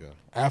credit scene. Yeah.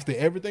 After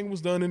everything was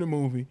done in the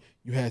movie,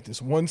 you had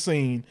this one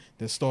scene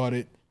that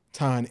started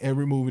tying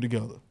every movie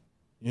together.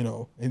 You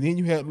know, and then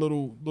you had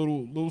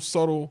little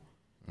subtle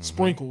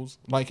sprinkles,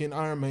 like in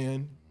Iron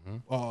Man.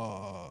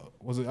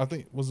 Was it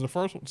the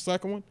first one, the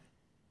second one?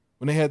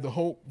 When they had the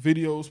Hulk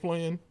videos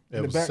playing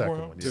in the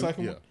background. The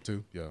second one, Second one?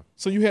 Two, yeah.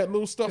 So you had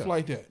little stuff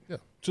like that. Yeah.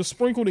 Just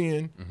sprinkled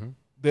in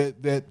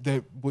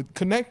that would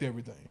connect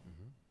everything.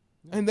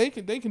 And they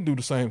can do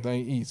the same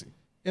thing easy.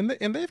 And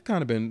they've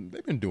kind of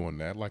been doing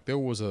that. Like there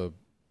was a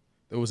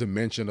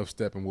mention of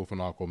Steppenwolf and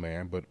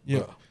Aquaman, but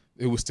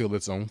it was still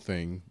its own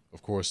thing.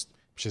 Of course,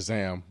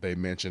 Shazam, they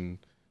mentioned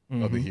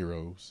other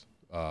heroes.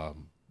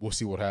 We'll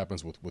see what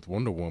happens with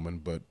Wonder Woman,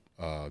 but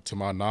to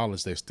my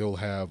knowledge, they still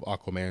have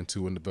Aquaman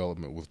 2 in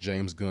development with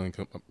James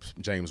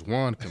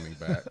Wan coming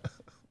back.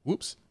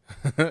 Whoops.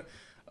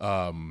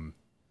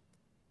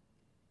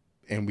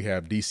 And we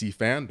have DC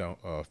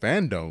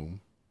Fandom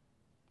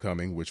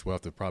coming, which we'll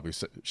have to probably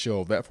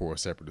shelve that for a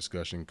separate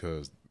discussion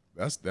because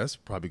that's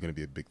probably going to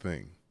be a big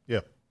thing.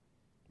 Yeah.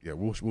 Yeah,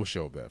 we'll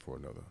shelve that for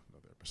another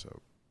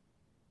episode.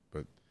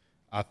 But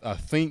I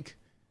think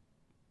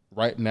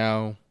right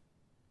now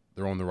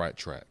they're on the right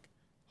track.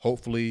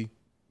 Hopefully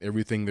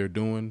everything they're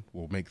doing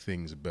will make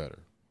things better.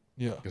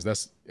 Yeah. Because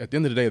that's at the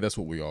end of the day, that's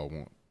what we all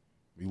want.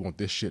 We want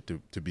this shit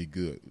to be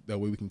good. That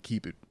way we can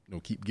keep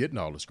getting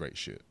all this great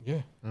shit.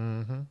 Yeah.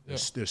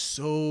 There's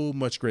so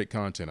much great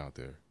content out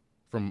there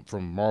from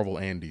Marvel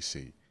and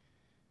DC.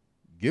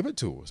 Give it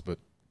to us, but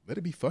let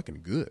it be fucking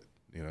good.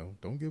 You know,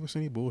 don't give us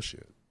any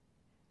bullshit.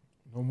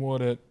 No more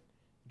of that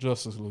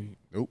Justice League.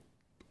 Nope.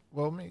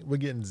 Well, I mean, we're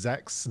getting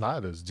Zack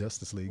Snyder's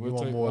Justice League.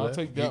 I'll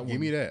take that one. Give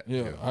me that.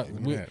 Yeah, give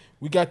me that.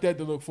 we got that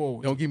to look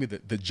forward to. Don't give me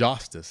the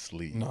Justice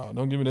League. No,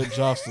 don't give me that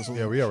Justice League.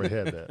 Yeah, we already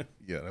had that.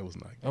 Yeah, that was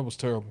nice. That was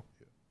terrible.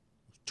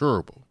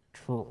 Terrible.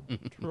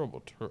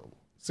 Terrible.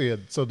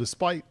 So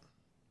despite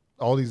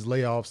all these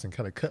layoffs and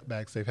kind of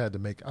cutbacks they've had to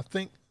make, I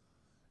think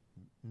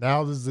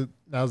now's a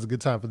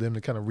good time for them to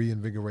kind of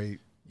reinvigorate,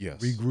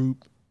 Yes.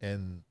 regroup,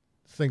 and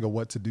think of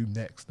what to do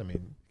next. I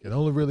mean, it can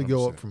only really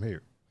go up from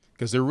here.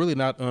 Because they're really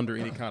not under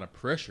any kind of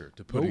pressure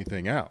to put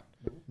anything out.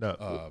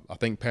 No, I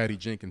think Patty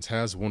Jenkins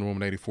has Wonder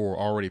Woman 84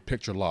 already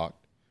picture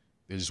locked.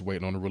 They're just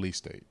waiting on the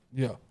release date.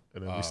 Yeah.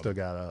 and then we still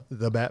got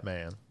the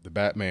Batman. The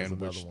Batman, That's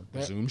another which one.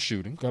 resumed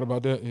shooting. Forgot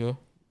about that, yeah.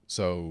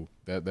 So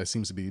that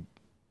seems to be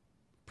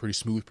pretty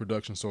smooth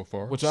production so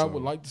far. Which I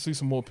would like to see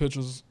some more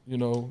pictures, you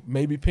know,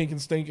 maybe Pink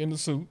and Stink in the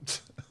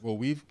suit. Well,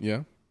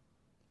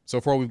 so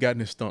far we've gotten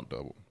his stunt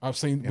double. We've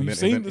seen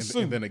the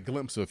suit. And then a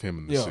glimpse of him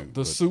in the suit.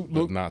 The suit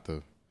looked not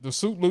the. The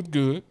suit looked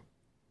good.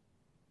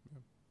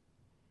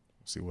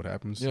 See what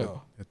happens Yeah.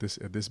 at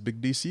this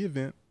big DC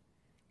event.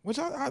 Which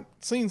I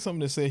seen something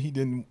that said he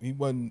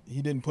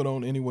didn't put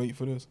on any weight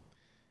for this.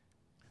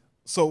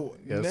 So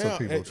Yeah, that's now, what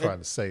people were trying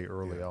to say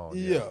early on.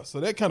 Yeah, so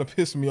that kind of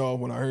pissed me off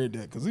when I heard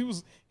that because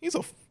he's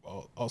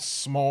a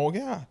small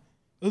guy.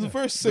 It was a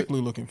very sickly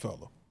looking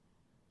fella.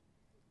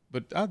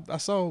 But I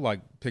saw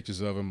like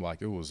pictures of him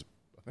like I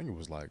think it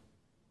was like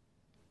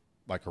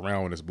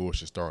around when this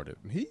bullshit started.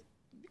 And you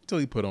can tell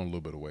he put on a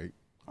little bit of weight.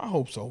 I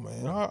hope so,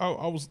 man.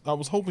 I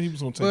was hoping he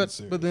was gonna take it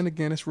serious. But then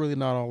again, it's really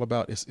not all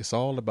about it's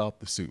all about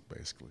the suit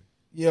basically.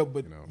 Yeah,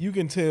 but you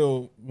can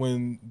tell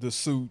when the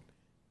suit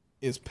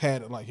is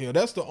padded like hell.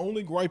 That's the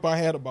only gripe I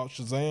had about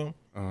Shazam.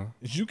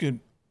 Is you can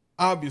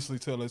obviously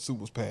tell that suit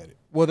was padded.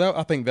 Well,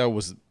 I think that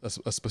was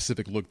a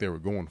specific look they were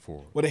going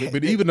for. But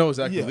Even though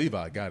Zachary yeah.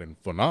 Levi got in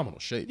phenomenal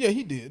shape. Yeah,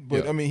 he did.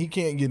 But Yeah. I mean, he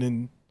can't get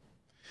in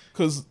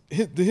because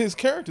his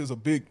character is a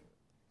big.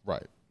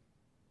 Right.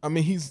 I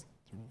mean, he's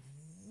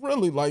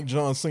really like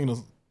John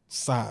Cena's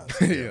size.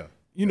 Yeah.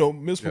 You know,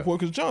 misproportioned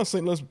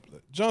because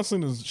John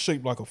Cena's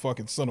shaped like a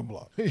fucking center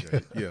block.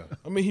 Yeah.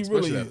 I mean, he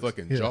Especially really that is.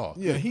 fucking jaw.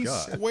 Yeah, Good he's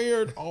God.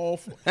 squared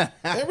off.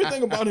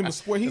 Everything about him is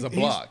square. He's a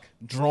block.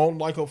 He's drawn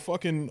like a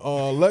fucking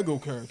Lego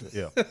character.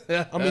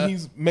 Yeah. I mean,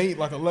 he's made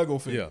like a Lego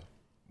figure. Yeah.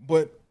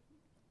 But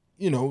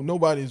you know,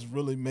 nobody's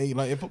really made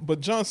like. But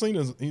John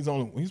Cena's he's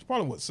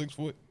probably what 6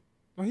 foot.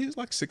 Well, he's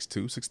like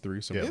 6'2",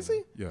 6'3", something. Yeah. Is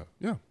he? Yeah.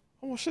 Yeah.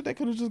 Oh well, shit! They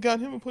could have just got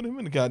him and put him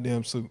in the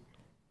goddamn suit.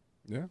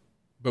 Yeah.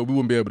 But we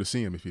wouldn't be able to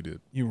see him if he did.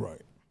 You're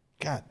right.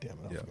 God damn it!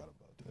 I Yeah. forgot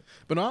about that.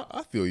 But no,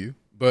 I feel you.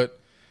 But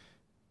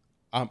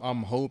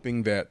I'm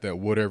hoping that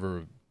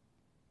whatever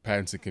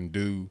Pattinson can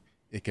do,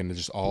 it can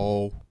just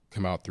all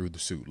come out through the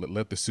suit.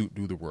 Let the suit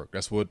do the work.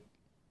 That's what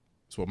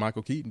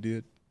Michael Keaton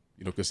did.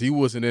 You know, because he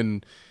wasn't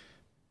in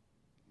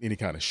any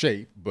kind of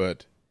shape,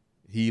 but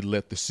he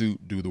let the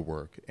suit do the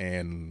work.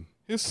 And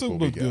His that's suit what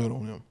we looked got. good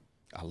on him.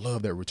 I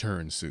love that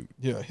return suit.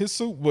 Yeah, his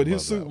suit, but his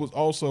Love suit that was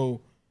also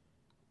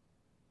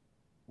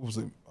what was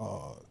it?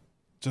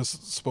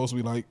 Just supposed to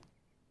be like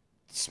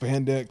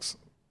spandex.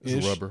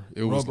 It's rubber.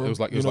 It was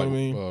like you know what I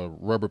mean?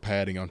 Rubber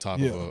padding on top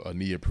Yeah. of a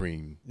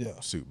neoprene Yeah.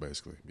 suit,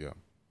 basically. Yeah.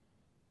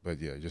 But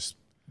yeah, just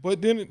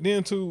But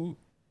then too,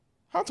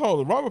 how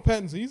tall is Robert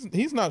Pattinson?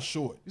 He's not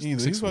short either.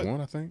 He's 6'1",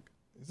 like, I think.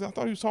 I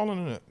thought he was taller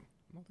than that.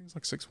 I think he's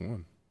like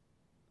 6'1".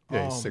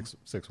 Yeah, he's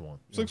 6'1".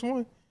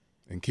 6'1".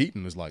 And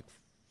Keaton is like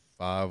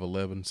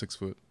 5'11", 6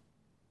 foot.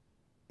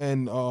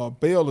 And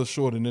Bale is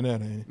shorter than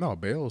that, ain't No,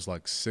 Bale is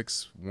like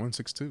 6'1",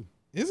 6'2".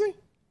 he? Is he?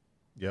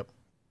 Yep.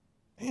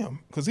 Damn,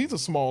 because he's a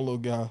small little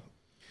guy.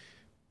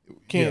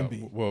 Can Yeah,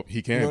 be. Well,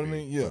 he can You know what be. I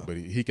mean? Yeah. But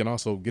he can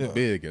also get Yeah.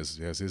 big as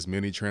his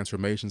many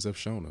transformations have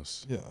shown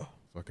us. Yeah.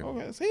 Fucking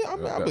Okay. See, I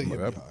that- believe he'll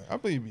be that- all right. I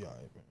believe he'll be all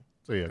right, man.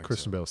 So yeah,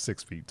 Christian Bale's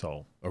 6 feet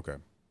tall. Okay.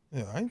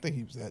 Yeah, I didn't think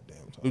he was that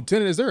damn tall.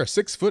 Lieutenant, is there a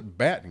 6-foot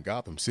bat in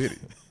Gotham City?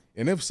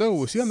 And if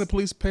so, is he on the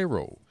police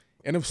payroll?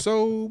 And if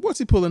so, what's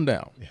he pulling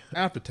down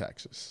after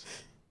taxes?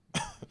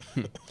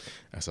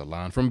 That's a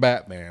line from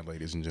Batman,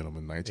 ladies and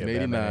gentlemen.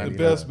 1989. Batman. The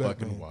best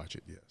Fucking Batman. watch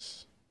it,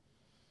 yes.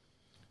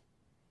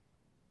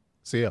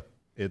 So yeah,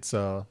 it's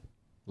a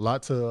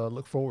lot to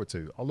look forward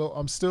to. Although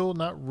I'm still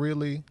not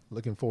really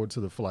looking forward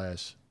to the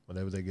Flash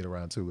whenever they get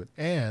around to it,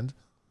 and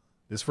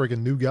this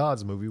freaking New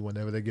Gods movie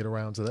whenever they get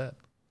around to that.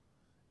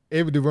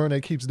 Ava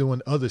DuVernay keeps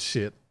doing other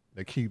shit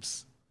that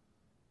keeps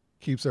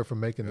her from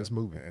making this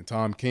movie. And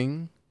Tom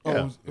King. Oh,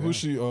 Yeah. who's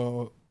she?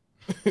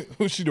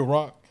 Who's she? The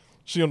Rock?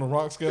 She on the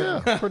Rock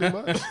schedule? Yeah, pretty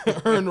much.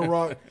 Her and the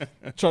Rock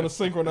trying to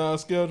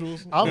synchronize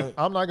schedules.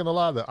 I'm not gonna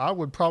lie though. I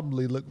would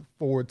probably look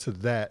forward to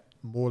that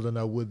more than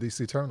I would this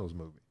Eternals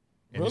movie.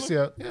 And Really? you see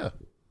how, yeah,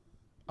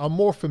 I'm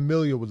more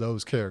familiar with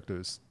those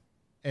characters.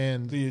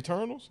 And The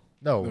Eternals?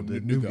 no, The the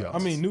New New Gods. Gods. I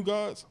mean, New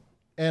Gods?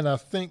 and I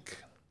think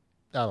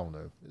I don't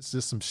know. It's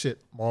just some shit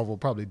Marvel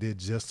probably did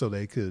just so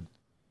they could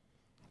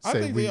I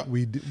say think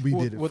we did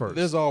it Well, first.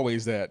 there's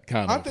always that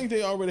kind I of. think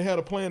they already had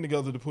a plan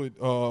together to put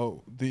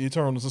the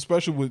Eternals,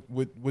 especially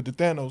with the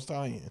Thanos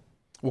tie-in.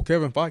 Well,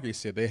 Kevin Feige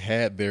said they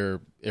had their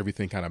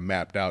everything kind of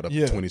mapped out up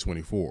Yeah. to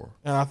 2024.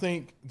 And I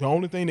think the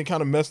only thing that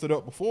kind of messed it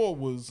up before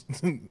was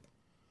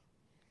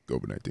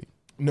COVID-19.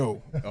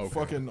 no, Okay.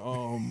 fucking the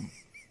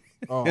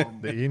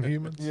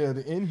Inhumans. yeah,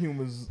 the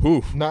Inhumans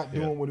Oof. not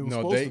doing what it was No,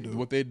 supposed to do.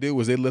 what they did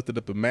was they lifted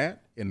up the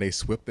mat and they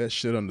swept that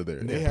shit under there.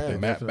 They They have. put the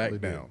mat Definitely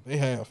back did. down. They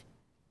have.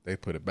 They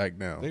put it back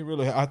down. They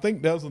really. I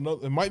think that's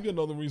another. It might be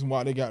another reason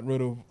why they got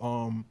rid of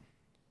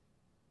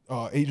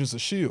Agents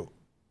of Shield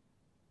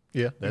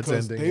Yeah, that's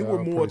because ending. they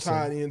were more pretty soon.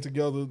 tied in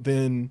together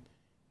than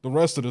the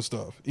rest of the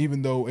stuff.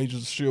 Even though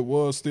Agents of Shield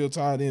was still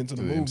tied into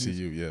to the the movies,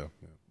 MCU, yeah.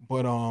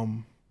 but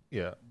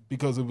Yeah,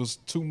 because it was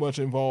too much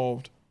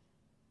involved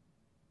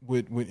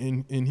with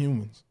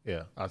Inhumans.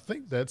 yeah. I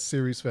think that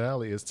series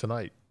finale is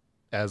tonight,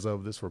 as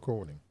of this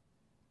recording.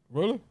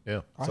 Really,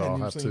 Yeah, I so hadn't I'll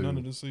even have seen to. none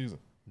of this season.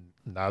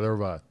 Neither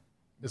have I.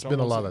 It's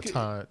been a lot of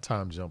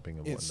time jumping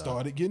and It whatnot.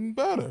 started getting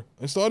better.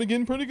 It started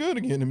getting pretty good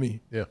again to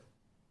me. Yeah,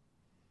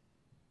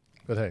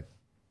 but hey,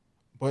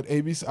 But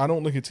ABC, I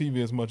don't look at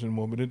TV as much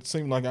anymore. But it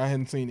seemed like I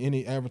hadn't seen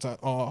any advertise.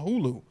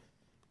 Hulu.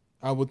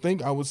 I would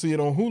think I would see it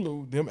on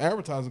Hulu. Them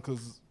advertising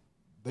because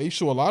they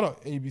show a lot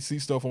of ABC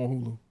stuff on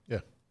Hulu. yeah.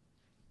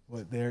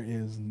 But there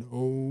is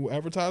no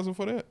advertising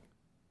for that.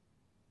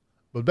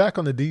 But back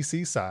on the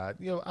DC side,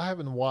 I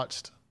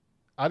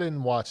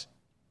didn't watch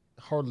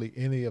hardly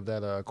any of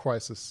that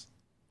Crisis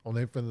on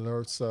Infinite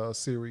Earths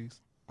series.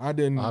 I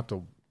didn't. I'll have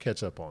to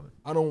catch up on it.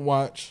 I don't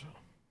watch.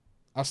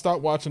 I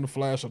stopped watching The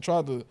Flash. I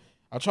tried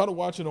to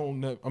watch it on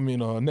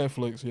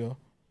Netflix. Yeah,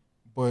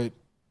 but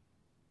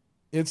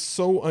it's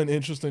so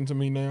uninteresting to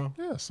me now.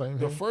 Yeah, same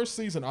The here. first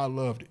season I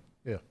loved it.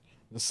 Yeah,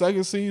 The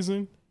second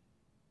season,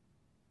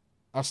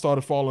 I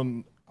started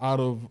falling out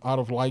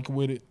of like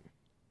with it.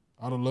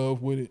 out of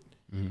love with it.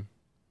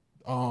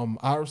 Mhm.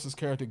 Iris's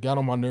character got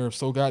on my nerves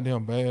so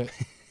goddamn bad.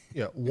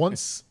 Yeah,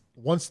 once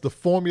the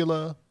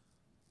formula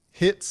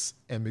hits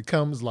and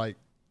becomes like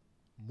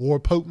more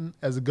potent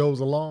as it goes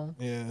along,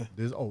 Yeah.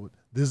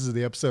 this is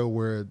the episode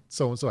where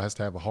so and so has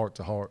to have a heart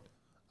to heart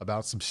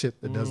about some shit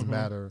that doesn't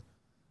matter,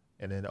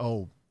 and then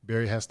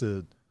Barry has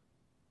to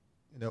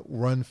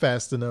run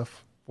fast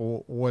enough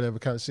for whatever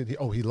kind of shit.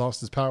 He lost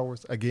his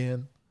powers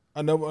again.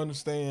 I never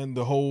understand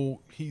the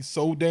whole he's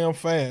so damn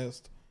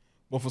fast,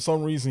 but for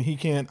some reason he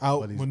can't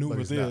outmaneuver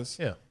he's not. this.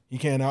 Yeah. He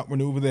can't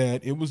outmaneuver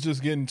that. It was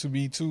just getting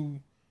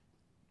too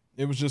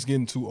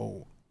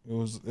old.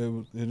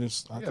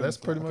 That's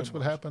pretty much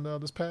what happened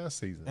this past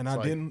season. And It's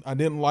I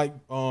didn't like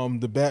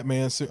the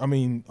Batman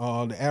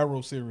the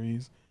Arrow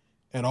series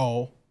at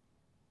all.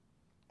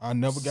 I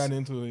never got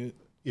into it.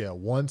 Yeah,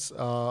 once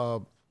right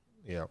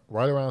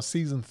around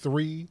season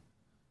 3.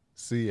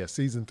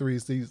 Season 3,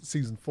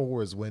 season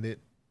 4 is when it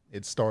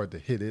started to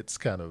hit its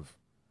kind of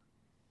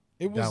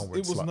downward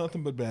It was slope.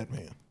 nothing but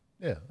Batman.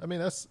 Yeah, I mean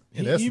that's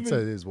in He essence even-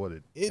 it is what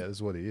it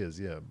is what it is.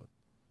 Yeah, but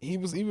He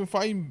was even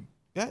fighting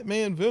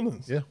Batman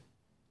villains. yeah.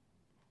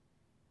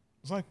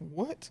 It's like,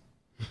 what?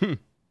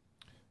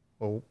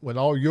 Well, when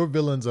all your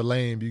villains are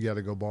lame, you got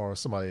to go borrow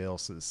somebody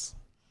else's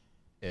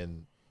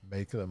and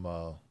make the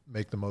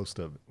most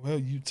of it. Well,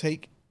 you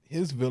take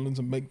his villains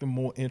and make them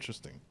more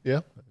interesting. Yeah,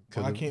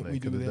 Why can't we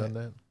do that? Done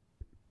that?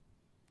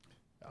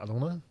 I don't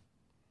know.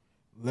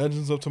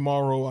 Legends of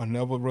Tomorrow, I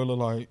never really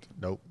liked.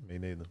 Nope, me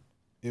neither.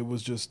 It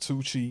was just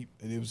too cheap.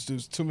 And it was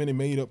just too many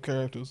made up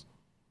characters.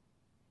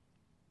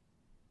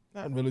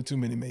 Not really too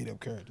many made up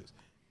characters.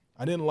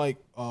 I didn't like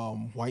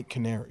White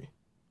Canary.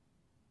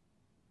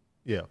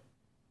 Yeah,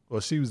 well,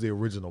 she was the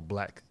original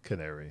Black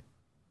Canary,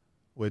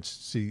 which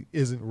she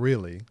isn't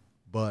really,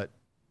 but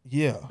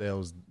Yeah. that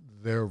was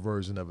their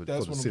version of it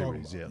That's for the what I'm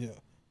talking series. about. Yeah, Yeah.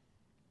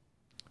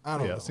 I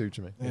don't yeah, I know. see what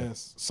you mean. Yeah.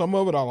 Yes. Some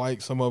of it I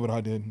liked, some of it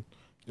I didn't.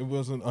 It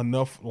wasn't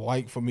enough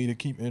like for me to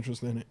keep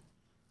interest in it.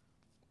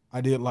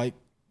 I did like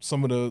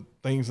some of the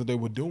things that they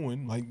were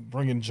doing, like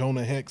bringing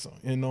Jonah Hex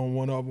in on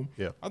one of them.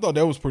 Yeah. I thought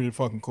that was pretty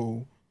fucking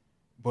cool,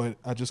 but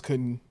I just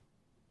couldn't.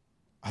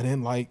 I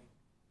didn't like.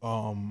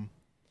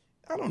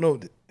 I don't know.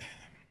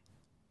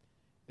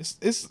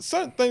 It's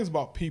certain things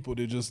about people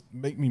that just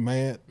make me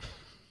mad.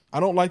 I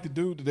don't like the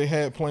dude that they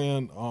had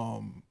playing.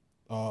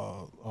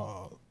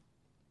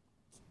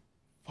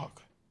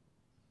 Fuck.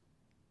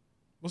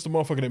 What's the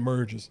motherfucker that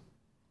merges?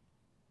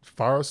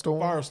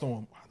 Firestorm.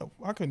 Firestorm.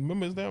 I couldn't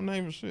remember his damn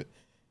name and shit.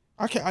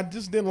 I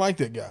just didn't like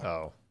that guy.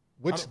 Oh,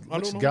 which I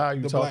don't know. guy are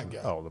you The talking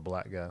black about? guy. Oh, the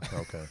black guy.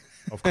 Okay,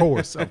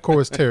 of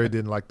course, Terry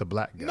didn't like the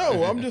black guy.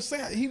 No, I'm just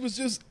saying he was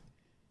just.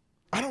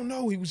 I don't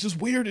know. He was just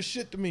weird as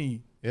shit to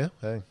me. Yeah,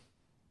 hey,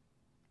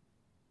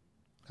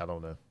 I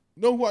don't know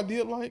You know who I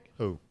did like?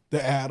 who.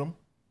 The Atom.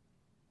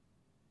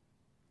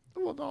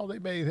 Well, all they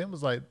made him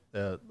was like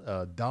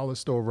a dollar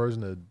store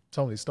version of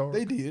Tony Stark.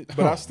 They did,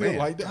 but I still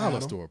like the dollar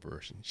Atom. store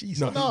version.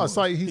 Jesus. No, No, it's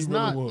like he's He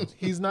really not. was.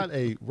 He's not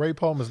a Ray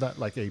Palmer's not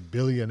like a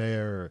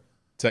billionaire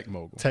Tech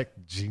mogul. tech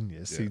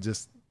genius. Yeah.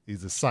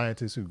 He's a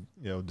scientist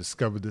who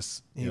discovered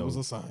this. He was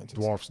a scientist.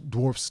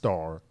 dwarf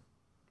star,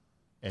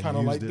 and Kinda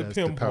used like it the as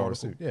Pym to power particle.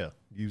 suit. Yeah,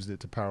 used it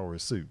to power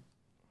his suit.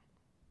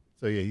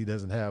 So yeah, he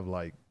doesn't have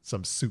like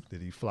some suit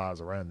that he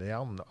flies around in.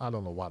 I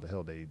don't know why the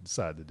hell they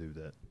decided to do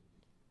that.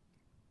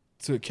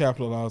 To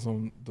capitalize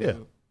on the Yeah,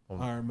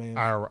 on Iron Man.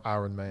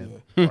 Iron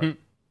Man. Yeah. Right.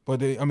 But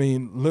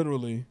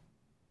literally,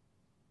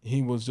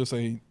 he was just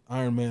a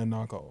Iron Man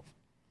knockoff.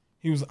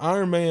 He was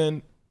Iron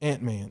Man,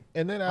 Ant-Man.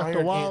 And then after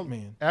Iron a while,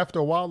 Ant-Man.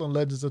 in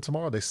Legends of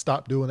Tomorrow, they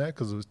stopped doing that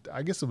because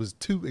I guess it was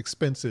too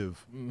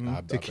expensive I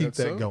to bet keep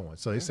that so. going.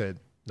 So they said,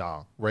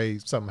 "Nah, Ray,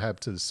 something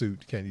happened to the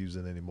suit. Can't use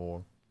it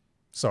anymore.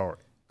 Sorry."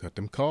 Cut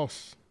them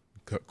costs.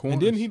 Cut corners.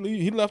 And then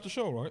he left the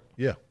show, right?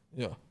 Yeah,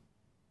 Yeah.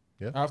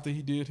 Yeah. After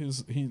he did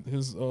his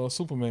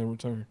Superman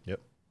return.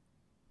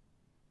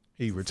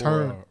 he for,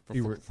 returned.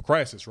 for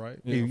Crisis, right?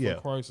 He- For yeah.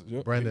 Crisis.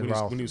 Yep. Brandon when,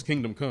 Routh when he was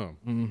Kingdom Come,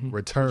 Mm-hmm.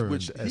 returned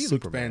which as he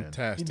looked Superman. He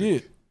fantastic.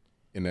 did.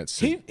 in that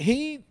suit.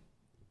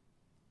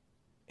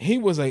 He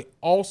was a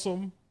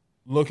awesome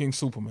looking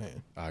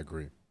Superman. I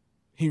agree.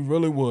 He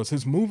really was.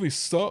 His movies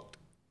sucked.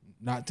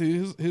 Not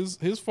to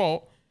his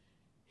fault.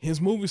 His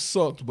movies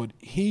sucked, but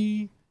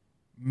he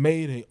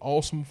made a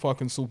awesome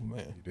fucking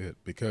Superman. He did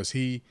because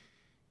he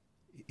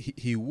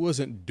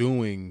wasn't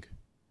doing.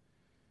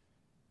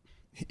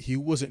 He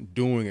wasn't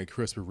doing a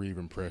Christopher Reeve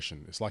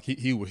impression. It's like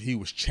he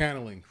was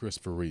channeling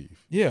Christopher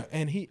Reeve. Yeah,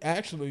 and he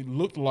actually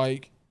looked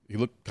like He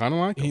looked kind of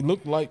like him. he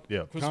looked like Yeah.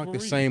 Kind of Christopher like the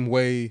Reeve. same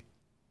way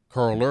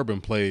Carl Urban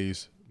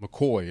plays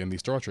McCoy in these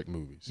Star Trek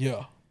movies.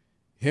 Yeah.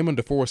 Him and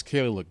DeForest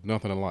Kelly look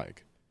nothing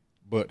alike,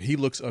 but he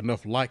looks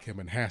enough like him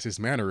and has his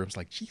mannerisms.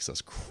 Like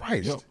Jesus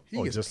Christ, Yep. he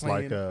Or is just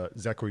playing, like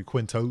Zachary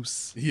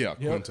Quintos yeah,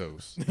 Yep.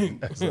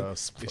 Quintos. as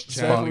It's Spock.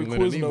 Zachary Zachary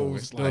Leonard Nimoy. Quiznos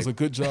It's does a like-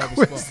 good job of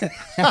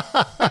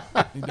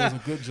Spock. He does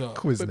a good job.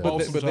 Quiznos.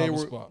 Awesome but they job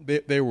of were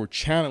Spock. they were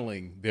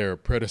channeling their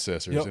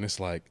predecessors, Yep. and it's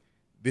like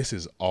this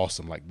is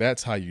awesome. Like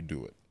that's how you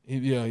do it.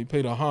 He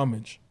paid a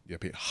homage. Yeah,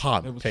 pay It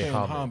homage. was Pay paying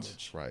homage.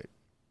 homage. Right.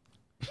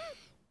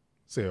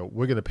 So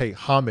we're going to pay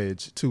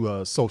homage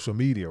to social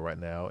media right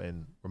now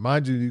and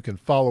remind you can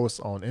follow us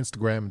on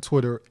Instagram and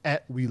Twitter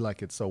at We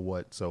Like It So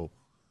What. So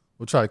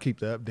we'll try to keep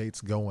the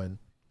updates going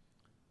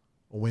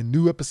when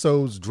new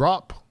episodes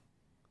drop,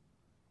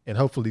 and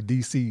hopefully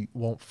DC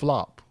won't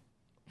flop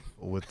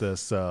with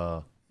this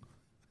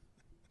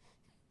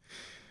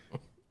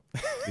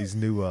these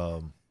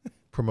new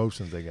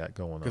promotions they got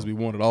going on. Because we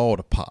want it all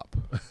to pop.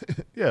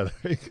 Yeah,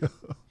 there you go.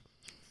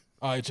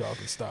 All right, y'all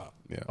can stop.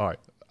 Yeah. All right.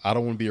 I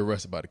don't want to be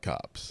arrested by the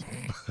cops.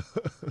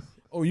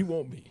 Oh, you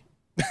won't be.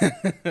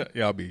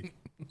 Yeah, I'll be.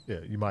 Yeah,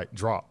 you might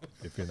drop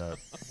if you're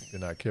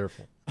not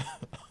careful.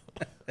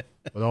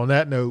 But on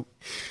that note,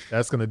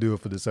 that's going to do it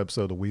for this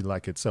episode of We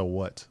Like It So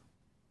What.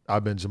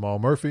 I've been Jamal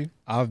Murphy.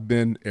 I've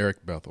been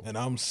Eric Bethel. And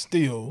I'm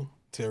still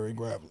Terry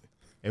Gravely.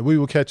 And we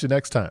will catch you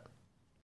next time.